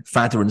getting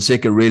fatter and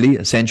sicker, really,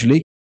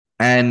 essentially.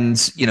 And,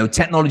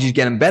 technology is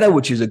getting better,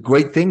 which is a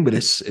great thing, but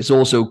it's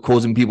also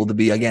causing people to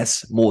be, I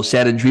guess, more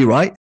sedentary,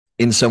 right?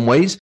 In some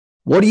ways.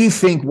 What do you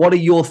think? What are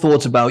your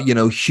thoughts about,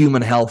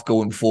 human health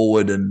going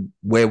forward and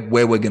where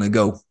we're going to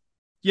go?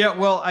 Yeah,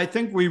 well, I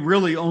think we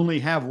really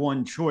only have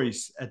one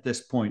choice at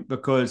this point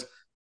because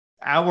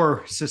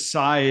our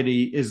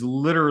society is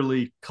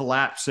literally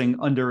collapsing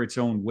under its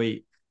own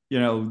weight.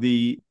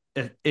 The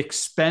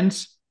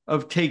expense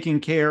of taking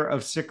care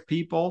of sick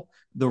people,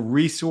 the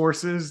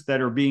resources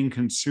that are being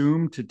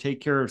consumed to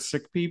take care of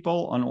sick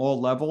people on all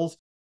levels,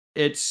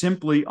 it's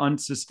simply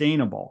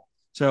unsustainable.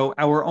 So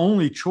our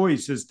only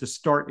choice is to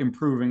start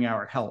improving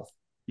our health.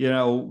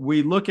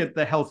 We look at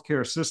the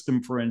healthcare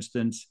system, for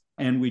instance,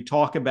 and we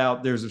talk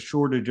about there's a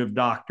shortage of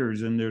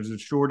doctors and there's a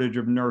shortage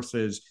of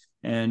nurses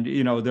and,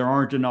 there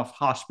aren't enough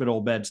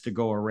hospital beds to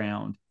go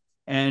around.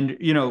 And,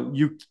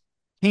 you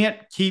can't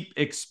keep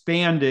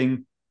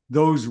expanding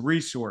those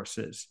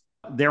resources.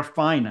 They're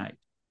finite.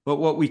 But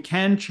what we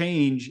can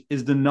change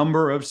is the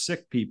number of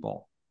sick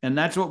people. And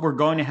that's what we're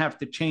going to have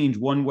to change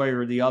one way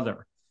or the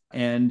other.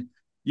 And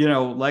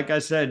like I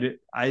said,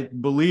 I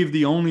believe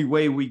the only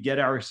way we get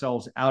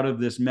ourselves out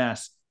of this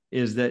mess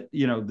is that,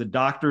 the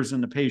doctors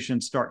and the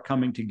patients start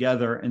coming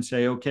together and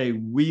say, okay,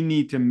 we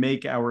need to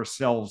make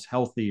ourselves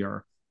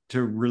healthier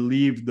to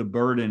relieve the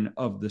burden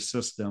of the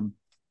system.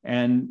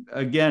 And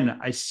again,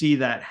 I see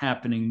that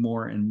happening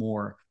more and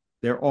more.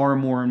 There are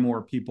more and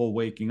more people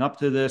waking up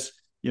to this.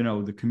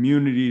 The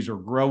communities are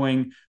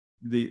growing.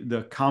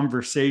 The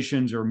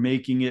conversations are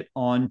making it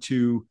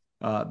onto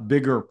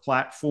bigger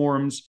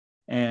platforms.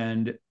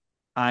 And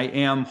I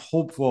am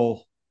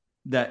hopeful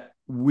that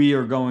we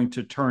are going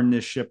to turn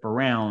this ship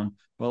around.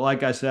 But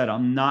like I said,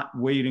 I'm not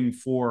waiting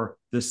for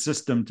the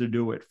system to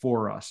do it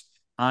for us.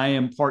 I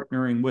am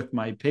partnering with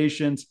my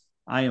patients.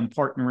 I am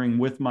partnering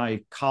with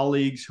my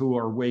colleagues who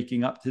are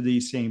waking up to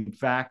these same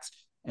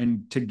facts.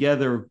 And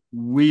together,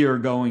 we are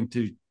going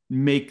to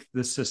make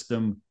the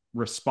system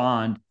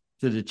respond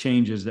to the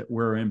changes that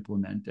we're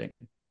implementing.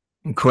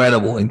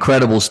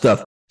 Incredible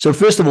stuff. So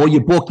first of all,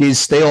 your book is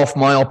Stay Off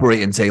My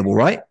Operating Table,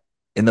 right?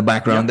 In the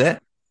background there.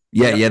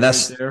 Yeah,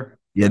 that's right there.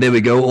 Yeah, there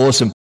we go.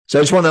 Awesome. So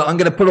I just I'm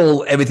going to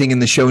put everything in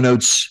the show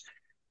notes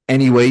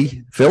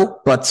anyway,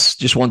 Phil, but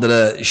just wanted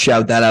to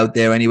shout that out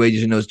there anyway,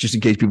 just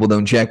in case people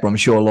don't check, but I'm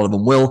sure a lot of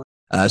them will.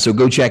 So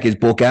go check his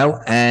book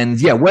out. And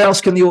yeah, where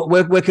else can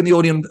where can the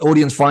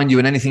audience find you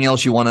and anything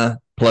else you want to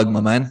plug,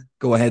 my man?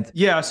 Go ahead.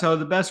 Yeah. So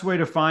the best way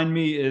to find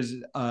me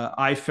is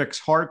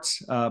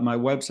iFixHearts. My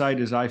website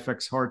is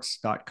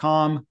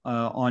ifixhearts.com.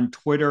 On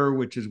Twitter,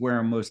 which is where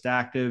I'm most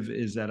active,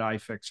 is at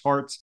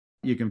iFixHearts.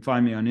 You can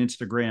find me on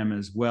Instagram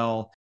as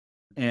well.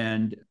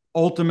 And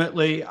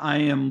ultimately, I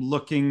am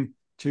looking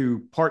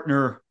to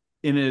partner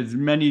in as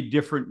many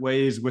different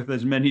ways with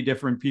as many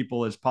different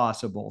people as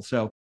possible.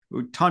 So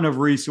a ton of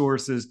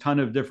resources, ton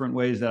of different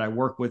ways that I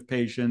work with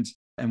patients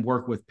and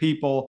work with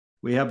people.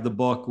 We have the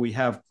book, we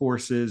have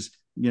courses,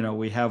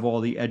 we have all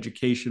the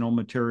educational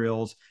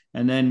materials.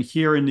 And then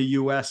here in the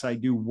US, I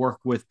do work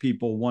with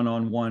people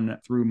one-on-one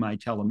through my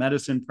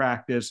telemedicine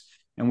practice.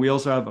 And we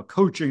also have a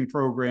coaching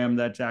program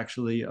that's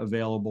actually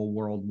available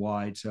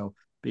worldwide. So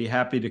be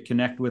happy to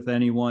connect with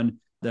anyone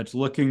that's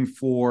looking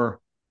for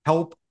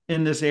help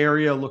in this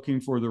area,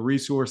 looking for the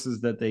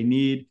resources that they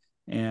need,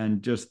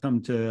 and just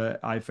come to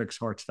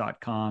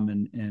ifixhearts.com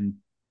and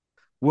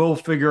we'll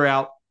figure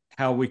out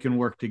how we can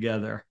work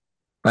together.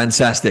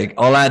 Fantastic.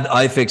 I'll add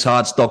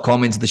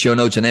ifixhearts.com into the show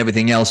notes and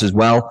everything else as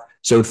well.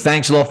 So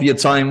thanks a lot for your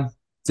time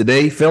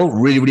today, Phil.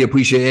 Really, really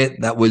appreciate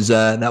it. That was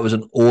an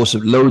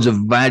awesome, loads of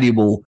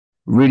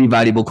really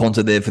valuable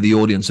content there for the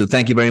audience. So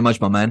thank you very much,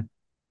 my man.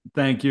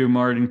 Thank you,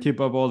 Martin. Keep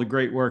up all the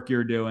great work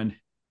you're doing.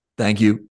 Thank you.